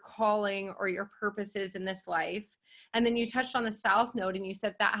what your calling or your purpose is in this life. And then you touched on the South Node, and you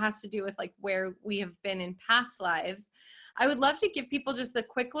said that has to do with like where we have been in past lives. I would love to give people just the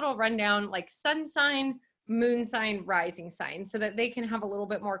quick little rundown, like sun sign, moon sign, rising sign, so that they can have a little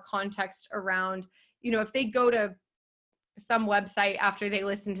bit more context around, if they go to some website after they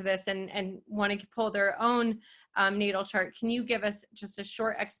listen to this and want to pull their own natal chart. Can you give us just a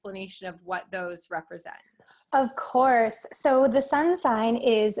short explanation of what those represent? Of course. So the sun sign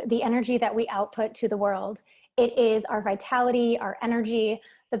is the energy that we output to the world. It is our vitality, our energy.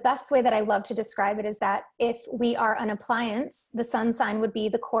 The best way that I love to describe it is that if we are an appliance, the sun sign would be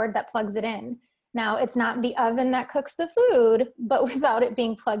the cord that plugs it in. Now, it's not the oven that cooks the food, but without it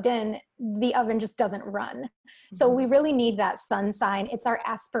being plugged in, the oven just doesn't run. So we really need that sun sign. It's our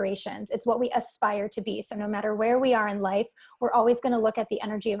aspirations. It's what we aspire to be. So no matter where we are in life, we're always going to look at the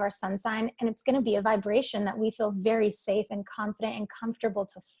energy of our sun sign, and it's going to be a vibration that we feel very safe and confident and comfortable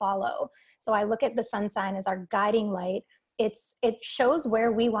to follow. So I look at the sun sign as our guiding light. It shows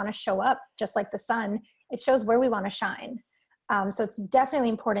where we want to show up, just like the sun. It shows where we want to shine. So it's definitely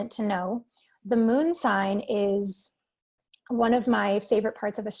important to know. The moon sign is one of my favorite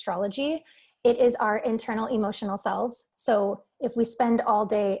parts of astrology. It is our internal emotional selves. So if we spend all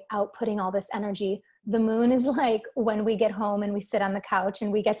day outputting all this energy, the moon is like when we get home and we sit on the couch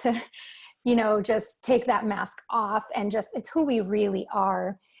and we get to, just take that mask off and just, it's who we really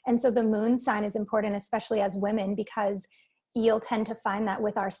are. And so the moon sign is important, especially as women, because you'll tend to find that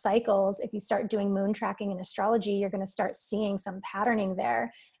with our cycles, if you start doing moon tracking in astrology, you're going to start seeing some patterning there.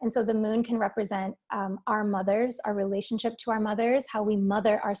 And so the moon can represent our mothers, our relationship to our mothers, how we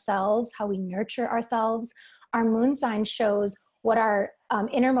mother ourselves, how we nurture ourselves. Our moon sign shows what our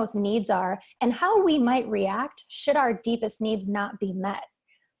innermost needs are and how we might react should our deepest needs not be met.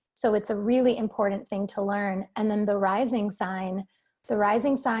 So it's a really important thing to learn. And then the rising sign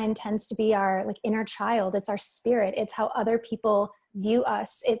tends to be our inner child. It's our spirit. It's how other people view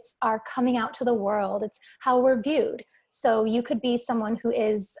us. It's our coming out to the world. It's how we're viewed. So you could be someone who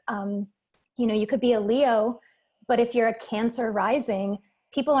is, you could be a Leo, but if you're a Cancer rising,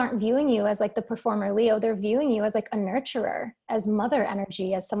 people aren't viewing you as the performer Leo. They're viewing you as a nurturer, as mother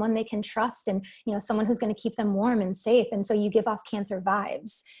energy, as someone they can trust, and someone who's going to keep them warm and safe. And so you give off Cancer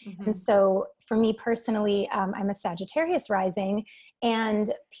vibes. Mm-hmm. And so for me personally, I'm a Sagittarius rising,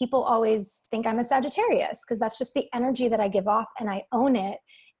 and people always think I'm a Sagittarius because that's just the energy that I give off, and I own it.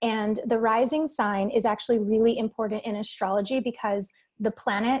 And the rising sign is actually really important in astrology because the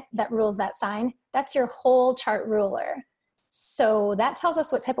planet that rules that sign, that's your whole chart ruler. So that tells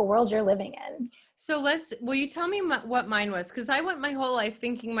us what type of world you're living in. So will you tell me what mine was? Because I went my whole life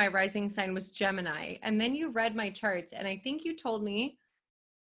thinking my rising sign was Gemini. And then you read my charts, and I think you told me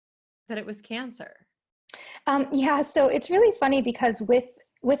that it was Cancer. Yeah, so it's really funny because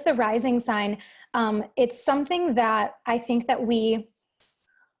with the rising sign, it's something that I think that we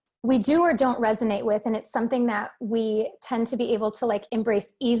do or don't resonate with. And it's something that we tend to be able to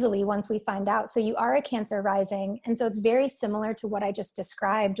embrace easily once we find out. So you are a Cancer rising. And so it's very similar to what I just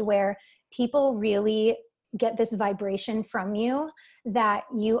described, where people really get this vibration from you that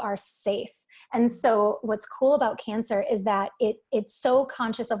you are safe. And so what's cool about Cancer is that it's so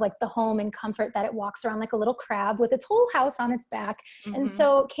conscious of the home and comfort that it walks around like a little crab with its whole house on its back. Mm-hmm. And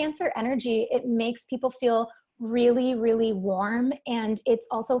so Cancer energy, it makes people feel really, really warm, and it's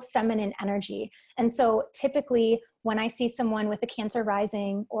also feminine energy. And so typically when I see someone with a Cancer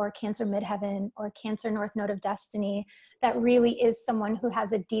rising or Cancer midheaven or Cancer North Node of Destiny, that really is someone who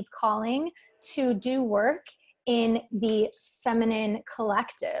has a deep calling to do work in the feminine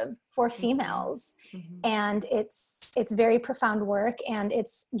collective for females. Mm-hmm. And it's very profound work, and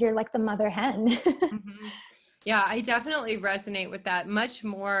you're like the mother hen. Mm-hmm. Yeah, I definitely resonate with that much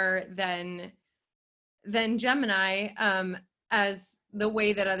more than Gemini, as the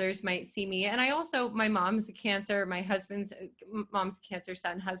way that others might see me. And I also, my mom's a Cancer, my husband's mom's a Cancer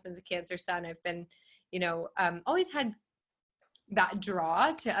sun, husband's a Cancer sun. I've been, always had that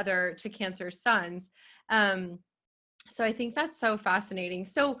draw to Cancer suns. So I think that's so fascinating.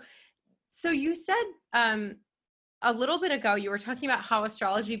 So you said, a little bit ago, you were talking about how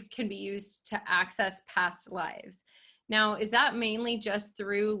astrology can be used to access past lives. Now, is that mainly just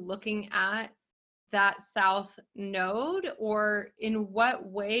through looking at that south node, or in what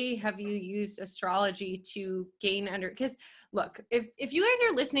way have you used astrology to gain because look, if you guys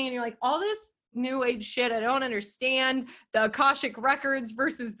are listening and you're like, all this new age shit, I don't understand the Akashic records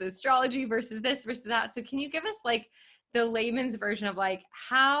versus the astrology versus this versus that. So can you give us like the layman's version of like,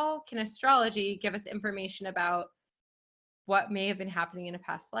 how can astrology give us information about what may have been happening in a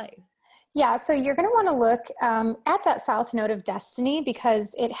past life? Yeah, so you're going to want to look at that South Node of Destiny,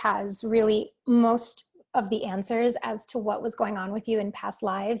 because it has really most of the answers as to what was going on with you in past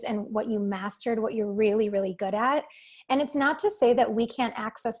lives and what you mastered, what you're really, really good at. And it's not to say that we can't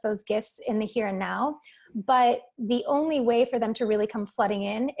access those gifts in the here and now, but the only way for them to really come flooding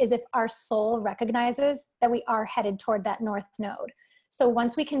in is if our soul recognizes that we are headed toward that North Node. So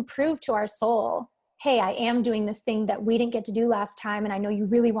once we can prove to our soul, hey, I am doing this thing that we didn't get to do last time, and I know you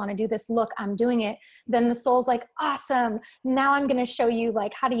really want to do this, look, I'm doing it, then the soul's like, awesome, now I'm going to show you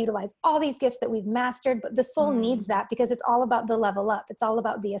like how to utilize all these gifts that we've mastered. But the soul needs that, because it's all about the level up. It's all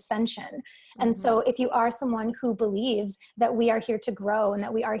about the ascension. And so if you are someone who believes that we are here to grow and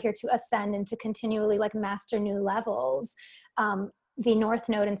that we are here to ascend and to continually like master new levels, the North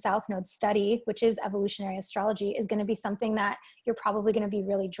Node and South Node study, which is evolutionary astrology, is going to be something that you're probably going to be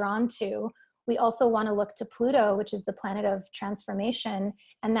really drawn to. We also want to look to Pluto, which is the planet of transformation,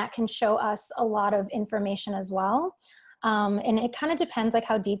 and that can show us a lot of information as well. And it kind of depends like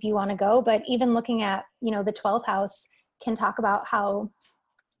how deep you want to go, but even looking at, the 12th house can talk about how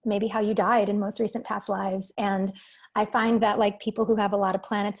you died in most recent past lives. And I find that like people who have a lot of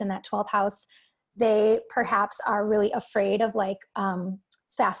planets in that 12th house, they perhaps are really afraid of like,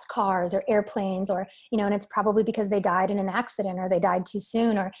 fast cars or airplanes, or, and it's probably because they died in an accident or they died too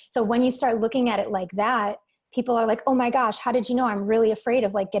soon. Or so when you start looking at it like that, people are like, oh my gosh, how did you know? I'm really afraid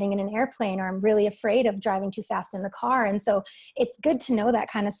of like getting in an airplane, or I'm really afraid of driving too fast in the car. And so it's good to know that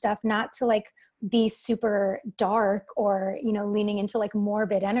kind of stuff, not to like be super dark or, leaning into like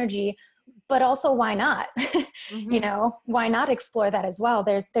morbid energy, but also why not? Why not explore that as well?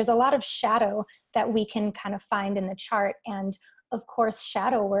 There's a lot of shadow that we can kind of find in the chart. And of course,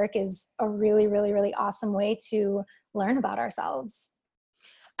 shadow work is a really, really, really awesome way to learn about ourselves.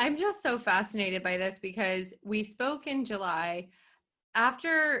 I'm just so fascinated by this because we spoke in July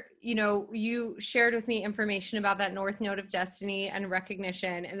after, you shared with me information about that North Node of Destiny and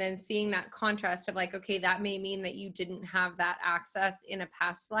recognition, and then seeing that contrast of like, okay, that may mean that you didn't have that access in a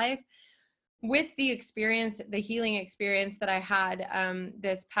past life. With the experience, the healing experience that I had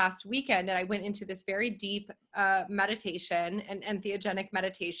this past weekend, and I went into this very deep meditation and entheogenic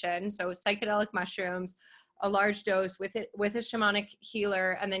meditation. So psychedelic mushrooms, a large dose with a shamanic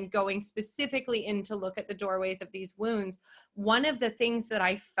healer, and then going specifically in to look at the doorways of these wounds. One of the things that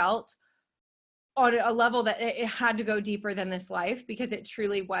I felt on a level that it had to go deeper than this life, because it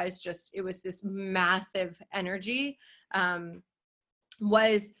truly was it was this massive energy,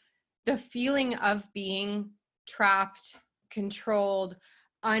 was the feeling of being trapped, controlled,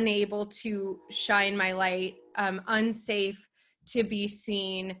 unable to shine my light, unsafe to be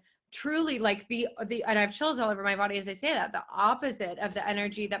seen, truly like and I have chills all over my body as I say that, the opposite of the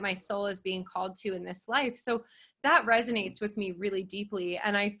energy that my soul is being called to in this life. So that resonates with me really deeply.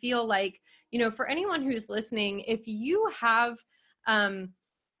 And I feel like, for anyone who's listening, if you have,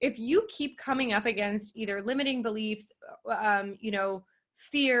 if you keep coming up against either limiting beliefs,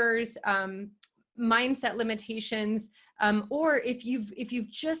 fears, mindset limitations, or if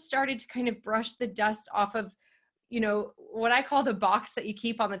you've just started to kind of brush the dust off of, what I call the box that you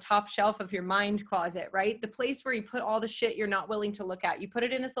keep on the top shelf of your mind closet, right? The place where you put all the shit you're not willing to look at. You put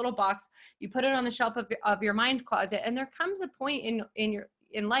it in this little box, you put it on the shelf of your mind closet. And there comes a point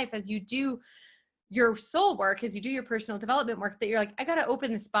in life, as you do your soul work, as you do your personal development work, that you're like, I got to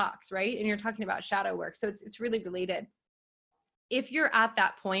open this box, right? And you're talking about shadow work. So it's really related. If you're at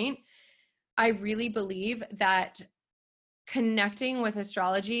that point, I really believe that connecting with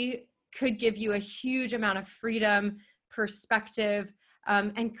astrology could give you a huge amount of freedom, perspective,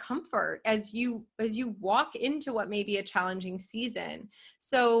 and comfort as you walk into what may be a challenging season.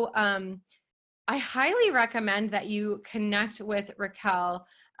 So I highly recommend that you connect with Raquel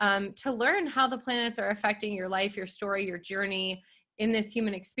to learn how the planets are affecting your life, your story, your journey in this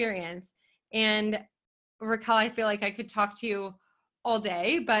human experience. And Raquel, I feel like I could talk to you all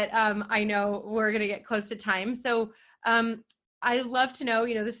day, but I know we're going to get close to time. So I love to know,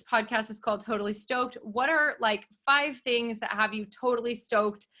 this podcast is called Totally Stoked. What are like 5 things that have you totally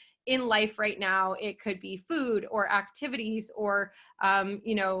stoked in life right now? It could be food or activities or,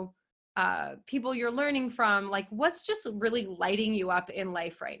 people you're learning from. Like, what's just really lighting you up in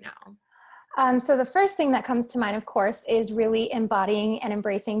life right now? So the first thing that comes to mind, of course, is really embodying and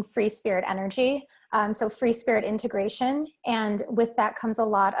embracing free spirit energy. So free spirit integration. And with that comes a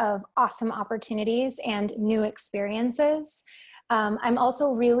lot of awesome opportunities and new experiences. I'm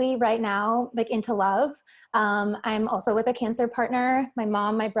also really right now like into love. I'm also with a Cancer partner. My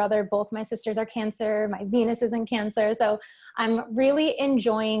mom, my brother, both my sisters are Cancer. My Venus is in Cancer. So I'm really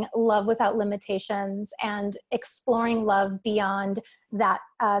enjoying love without limitations and exploring love beyond that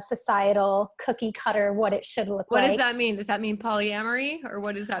societal cookie cutter, what it should look What like. does that mean? Does that mean polyamory, or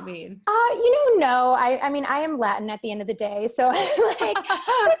what does that mean? No. I mean, I am Latin at the end of the day, so I'm like,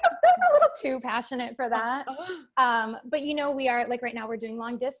 I'm a little too passionate for that. But we are like right now we're doing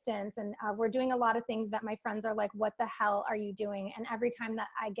long distance, and we're doing a lot of things that my friends are like, "What the hell are you doing?" And every time that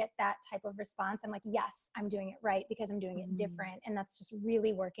I get that type of response, I'm like, "Yes, I'm doing it right because I'm doing it different," and that's just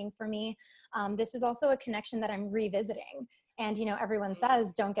really working for me. This is also a connection that I'm revisiting. And, everyone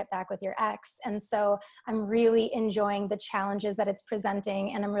says, don't get back with your ex. And so I'm really enjoying the challenges that it's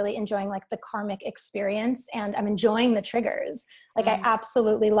presenting. And I'm really enjoying like the karmic experience, and I'm enjoying the triggers. Like I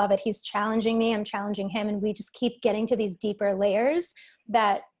absolutely love it. He's challenging me, I'm challenging him. And we just keep getting to these deeper layers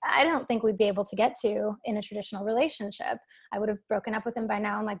that I don't think we'd be able to get to in a traditional relationship. I would have broken up with him by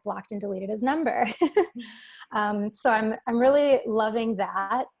now and like blocked and deleted his number. So I'm really loving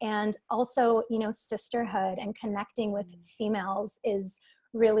that. And also, sisterhood and connecting with females is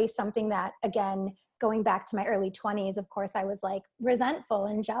really something that, again, going back to my early 20s, of course, I was like resentful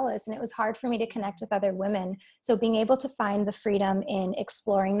and jealous, and it was hard for me to connect with other women. So being able to find the freedom in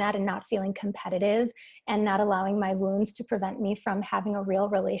exploring that and not feeling competitive and not allowing my wounds to prevent me from having a real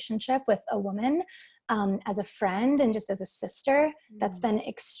relationship with a woman, as a friend and just as a sister, that's been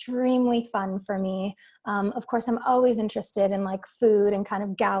extremely fun for me. Of course, I'm always interested in like food and kind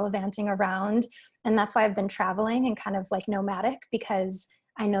of gallivanting around. And that's why I've been traveling and kind of like nomadic, because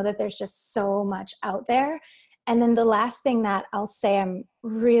I know that there's just so much out there. And then the last thing that I'll say I'm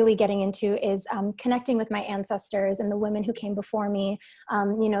really getting into is connecting with my ancestors and the women who came before me,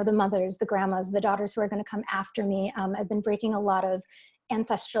 the mothers, the grandmas, the daughters who are going to come after me. I've been breaking a lot of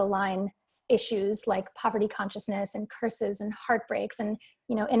ancestral line issues like poverty consciousness and curses and heartbreaks. And,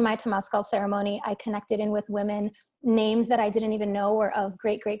 in my Temazcal ceremony, I connected in with women, names that I didn't even know were of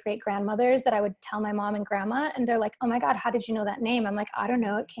great, great, great grandmothers that I would tell my mom and grandma. And they're like, "Oh my God, how did you know that name?" I'm like, "I don't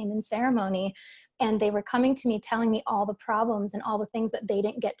know. It came in ceremony." And they were coming to me, telling me all the problems and all the things that they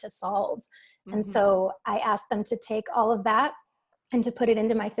didn't get to solve. And so I asked them to take all of that and to put it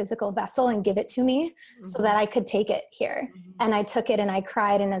into my physical vessel and give it to me so that I could take it here. And I took it and I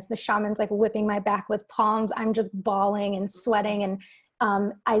cried. And as the shaman's like whipping my back with palms, I'm just bawling and sweating. And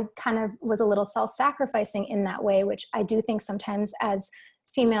I kind of was a little self-sacrificing in that way, which I do think sometimes as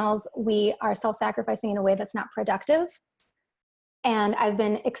females, we are self-sacrificing in a way that's not productive. And I've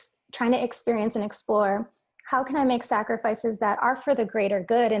been trying to experience and explore, how can I make sacrifices that are for the greater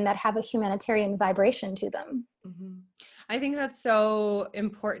good and that have a humanitarian vibration to them? I think that's so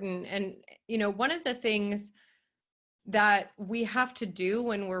important. And, one of the things that we have to do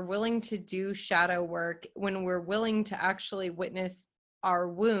when we're willing to do shadow work, when we're willing to actually witness our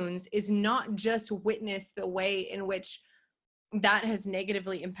wounds, is not just witness the way in which that has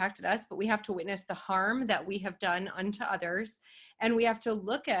negatively impacted us, but we have to witness the harm that we have done unto others. And we have to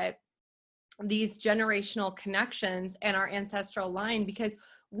look at these generational connections and our ancestral line, because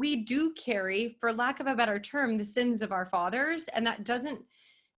we do carry, for lack of a better term, the sins of our fathers. And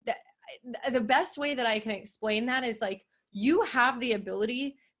the best way that I can explain that is like, you have the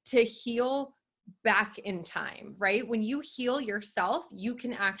ability to heal back in time, right? When you heal yourself, you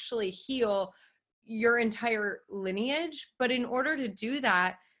can actually heal your entire lineage. But in order to do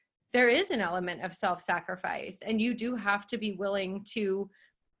that, there is an element of self-sacrifice, and you do have to be willing to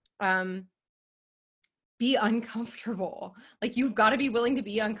be uncomfortable. Like, you've got to be willing to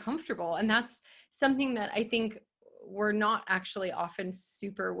be uncomfortable. And that's something that I think we're not actually often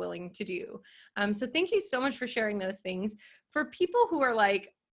super willing to do. So thank you so much for sharing those things. For people who are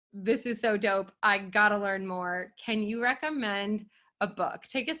like, this is so dope, I gotta learn more, can you recommend a book?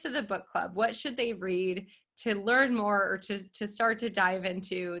 Take us to the book club. What should they read to learn more, or to start to dive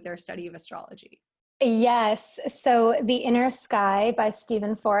into their study of astrology? Yes. So The Inner Sky by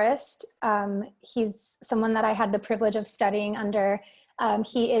Stephen Forrest. He's someone that I had the privilege of studying under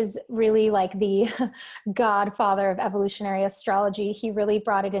He is really like the godfather of evolutionary astrology. He really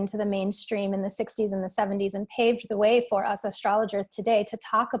brought it into the mainstream in the 60s and the 70s and paved the way for us astrologers today to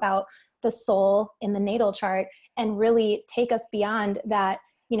talk about the soul in the natal chart and really take us beyond that,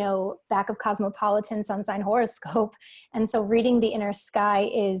 back of cosmopolitan sun sign horoscope. And so reading the inner sky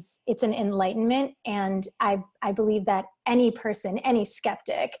it's an enlightenment. And I believe that any person, any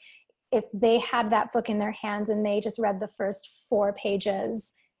skeptic, if they had that book in their hands and they just read the first 4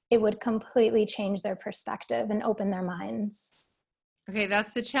 pages, it would completely change their perspective and open their minds. Okay,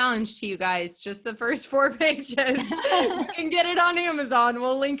 that's the challenge to you guys. Just the first 4 pages. You can get it on Amazon.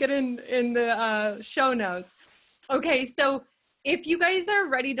 We'll link it in the show notes. Okay, so if you guys are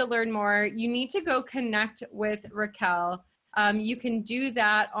ready to learn more, you need to go connect with Raquel. You can do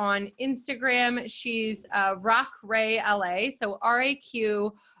that on Instagram. She's Rock Ray LA. So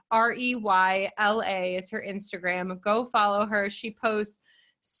RAQREYLA is her Instagram. Go follow her. She posts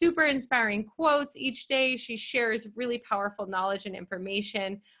super inspiring quotes each day. She shares really powerful knowledge and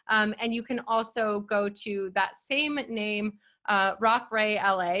information. And you can also go to that same name, Rock Ray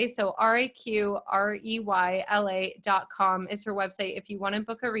LA. So RAQREYLA.com is her website if you want to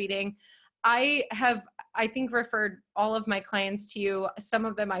book a reading. I think, referred all of my clients to you. Some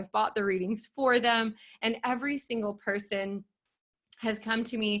of them I've bought the readings for them, and every single person has come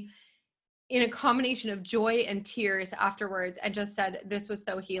to me in a combination of joy and tears afterwards and just said, this was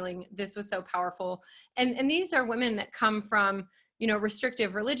so healing. This was so powerful. And these are women that come from,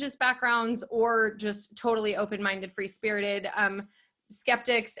 restrictive religious backgrounds or just totally open-minded, free-spirited,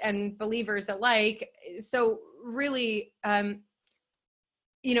 skeptics and believers alike. So really,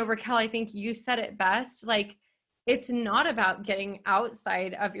 Raquel, I think you said it best. Like, it's not about getting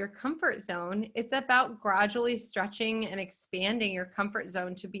outside of your comfort zone. It's about gradually stretching and expanding your comfort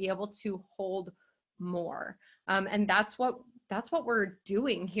zone to be able to hold more. And that's what we're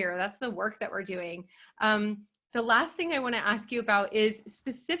doing here. That's the work that we're doing. The last thing I want to ask you about is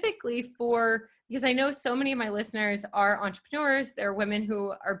specifically because I know so many of my listeners are entrepreneurs. They're women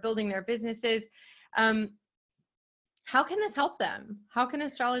who are building their businesses. How can this help them? How can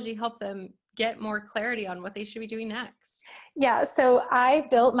astrology help them get more clarity on what they should be doing next? Yeah, so I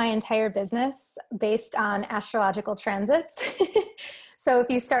built my entire business based on astrological transits. So if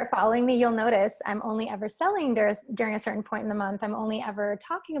you start following me, you'll notice I'm only ever selling during a certain point in the month. I'm only ever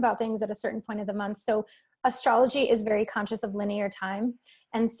talking about things at a certain point of the month. So astrology is very conscious of linear time.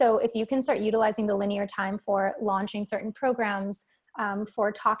 And so if you can start utilizing the linear time for launching certain programs,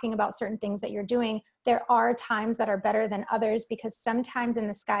 for talking about certain things that you're doing, there are times that are better than others because sometimes in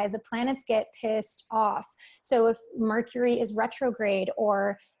the sky, the planets get pissed off. So if Mercury is retrograde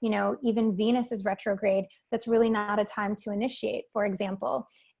or, even Venus is retrograde, that's really not a time to initiate, for example.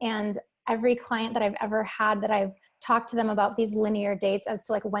 And every client that I've ever had that I've talked to them about these linear dates as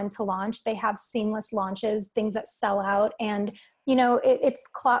to like when to launch, they have seamless launches, things that sell out. And, it's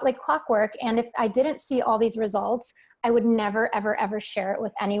like clockwork. And if I didn't see all these results, I would never, ever, ever share it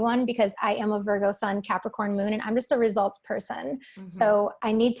with anyone because I am a Virgo sun, Capricorn moon, and I'm just a results person. Mm-hmm. So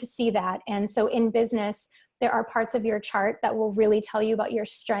I need to see that. And so in business, there are parts of your chart that will really tell you about your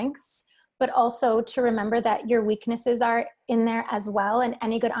strengths, but also to remember that your weaknesses are in there as well. And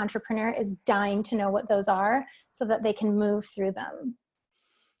any good entrepreneur is dying to know what those are so that they can move through them.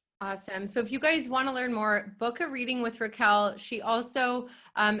 Awesome. So if you guys want to learn more, book a reading with Raquel. She also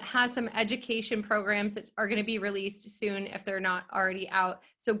has some education programs that are going to be released soon if they're not already out.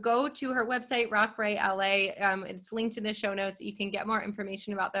 So go to her website, Rock Ray LA. It's linked in the show notes. You can get more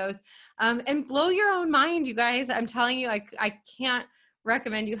information about those and blow your own mind, you guys. I'm telling you, I can't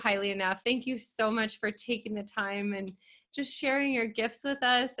recommend you highly enough. Thank you so much for taking the time and just sharing your gifts with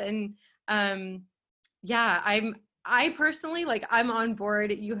us. And I personally, I'm on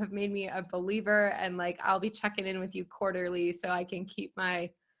board. You have made me a believer, and I'll be checking in with you quarterly so I can keep my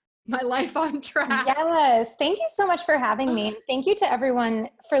life on track. Yes. Thank you so much for having me. Thank you to everyone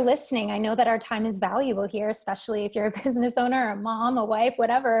for listening. I know that our time is valuable here, especially if you're a business owner, a mom, a wife,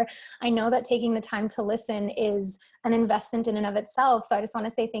 whatever. I know that taking the time to listen is an investment in and of itself. So I just want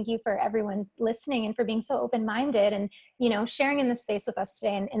to say thank you for everyone listening and for being so open-minded and, sharing in the space with us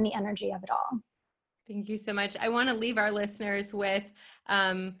today and in the energy of it all. Thank you so much. I want to leave our listeners with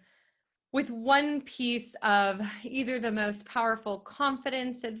one piece of either the most powerful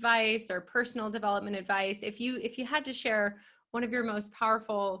confidence advice or personal development advice. If you had to share one of your most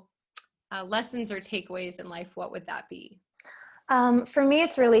powerful lessons or takeaways in life, what would that be? For me,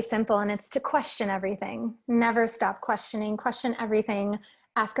 it's really simple, and it's to question everything. Never stop questioning. Question everything.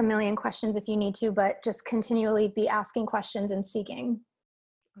 Ask a million questions if you need to, but just continually be asking questions and seeking.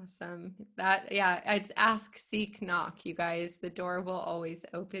 Awesome. It's ask, seek, knock, you guys. The door will always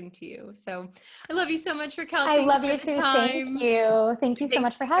open to you. So I love you so much, Raquel. I love you too. Thank you. Thank you so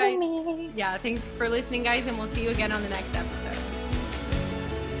much for having me. Yeah, thanks for listening, guys, and we'll see you again on the next episode.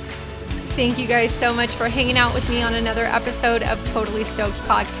 Thank you guys so much for hanging out with me on another episode of Totally Stoked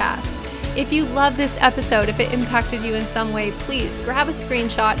Podcast. If you love this episode, if it impacted you in some way, please grab a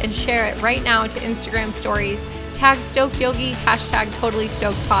screenshot and share it right now to Instagram stories. Tag Stoked Yogi, #Totally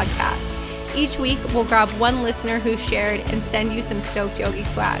Stoked Podcast. Each week, we'll grab one listener who shared and send you some Stoked Yogi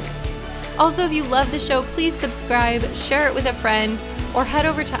swag. Also, if you love the show, please subscribe, share it with a friend, or head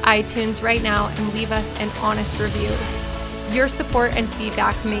over to iTunes right now and leave us an honest review. Your support and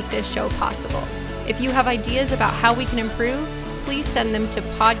feedback make this show possible. If you have ideas about how we can improve, please send them to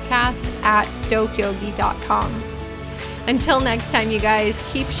podcast@stokedyogi.com. Until next time, you guys,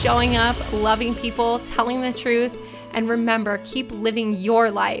 keep showing up, loving people, telling the truth, and remember, keep living your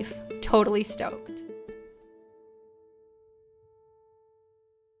life totally stoked.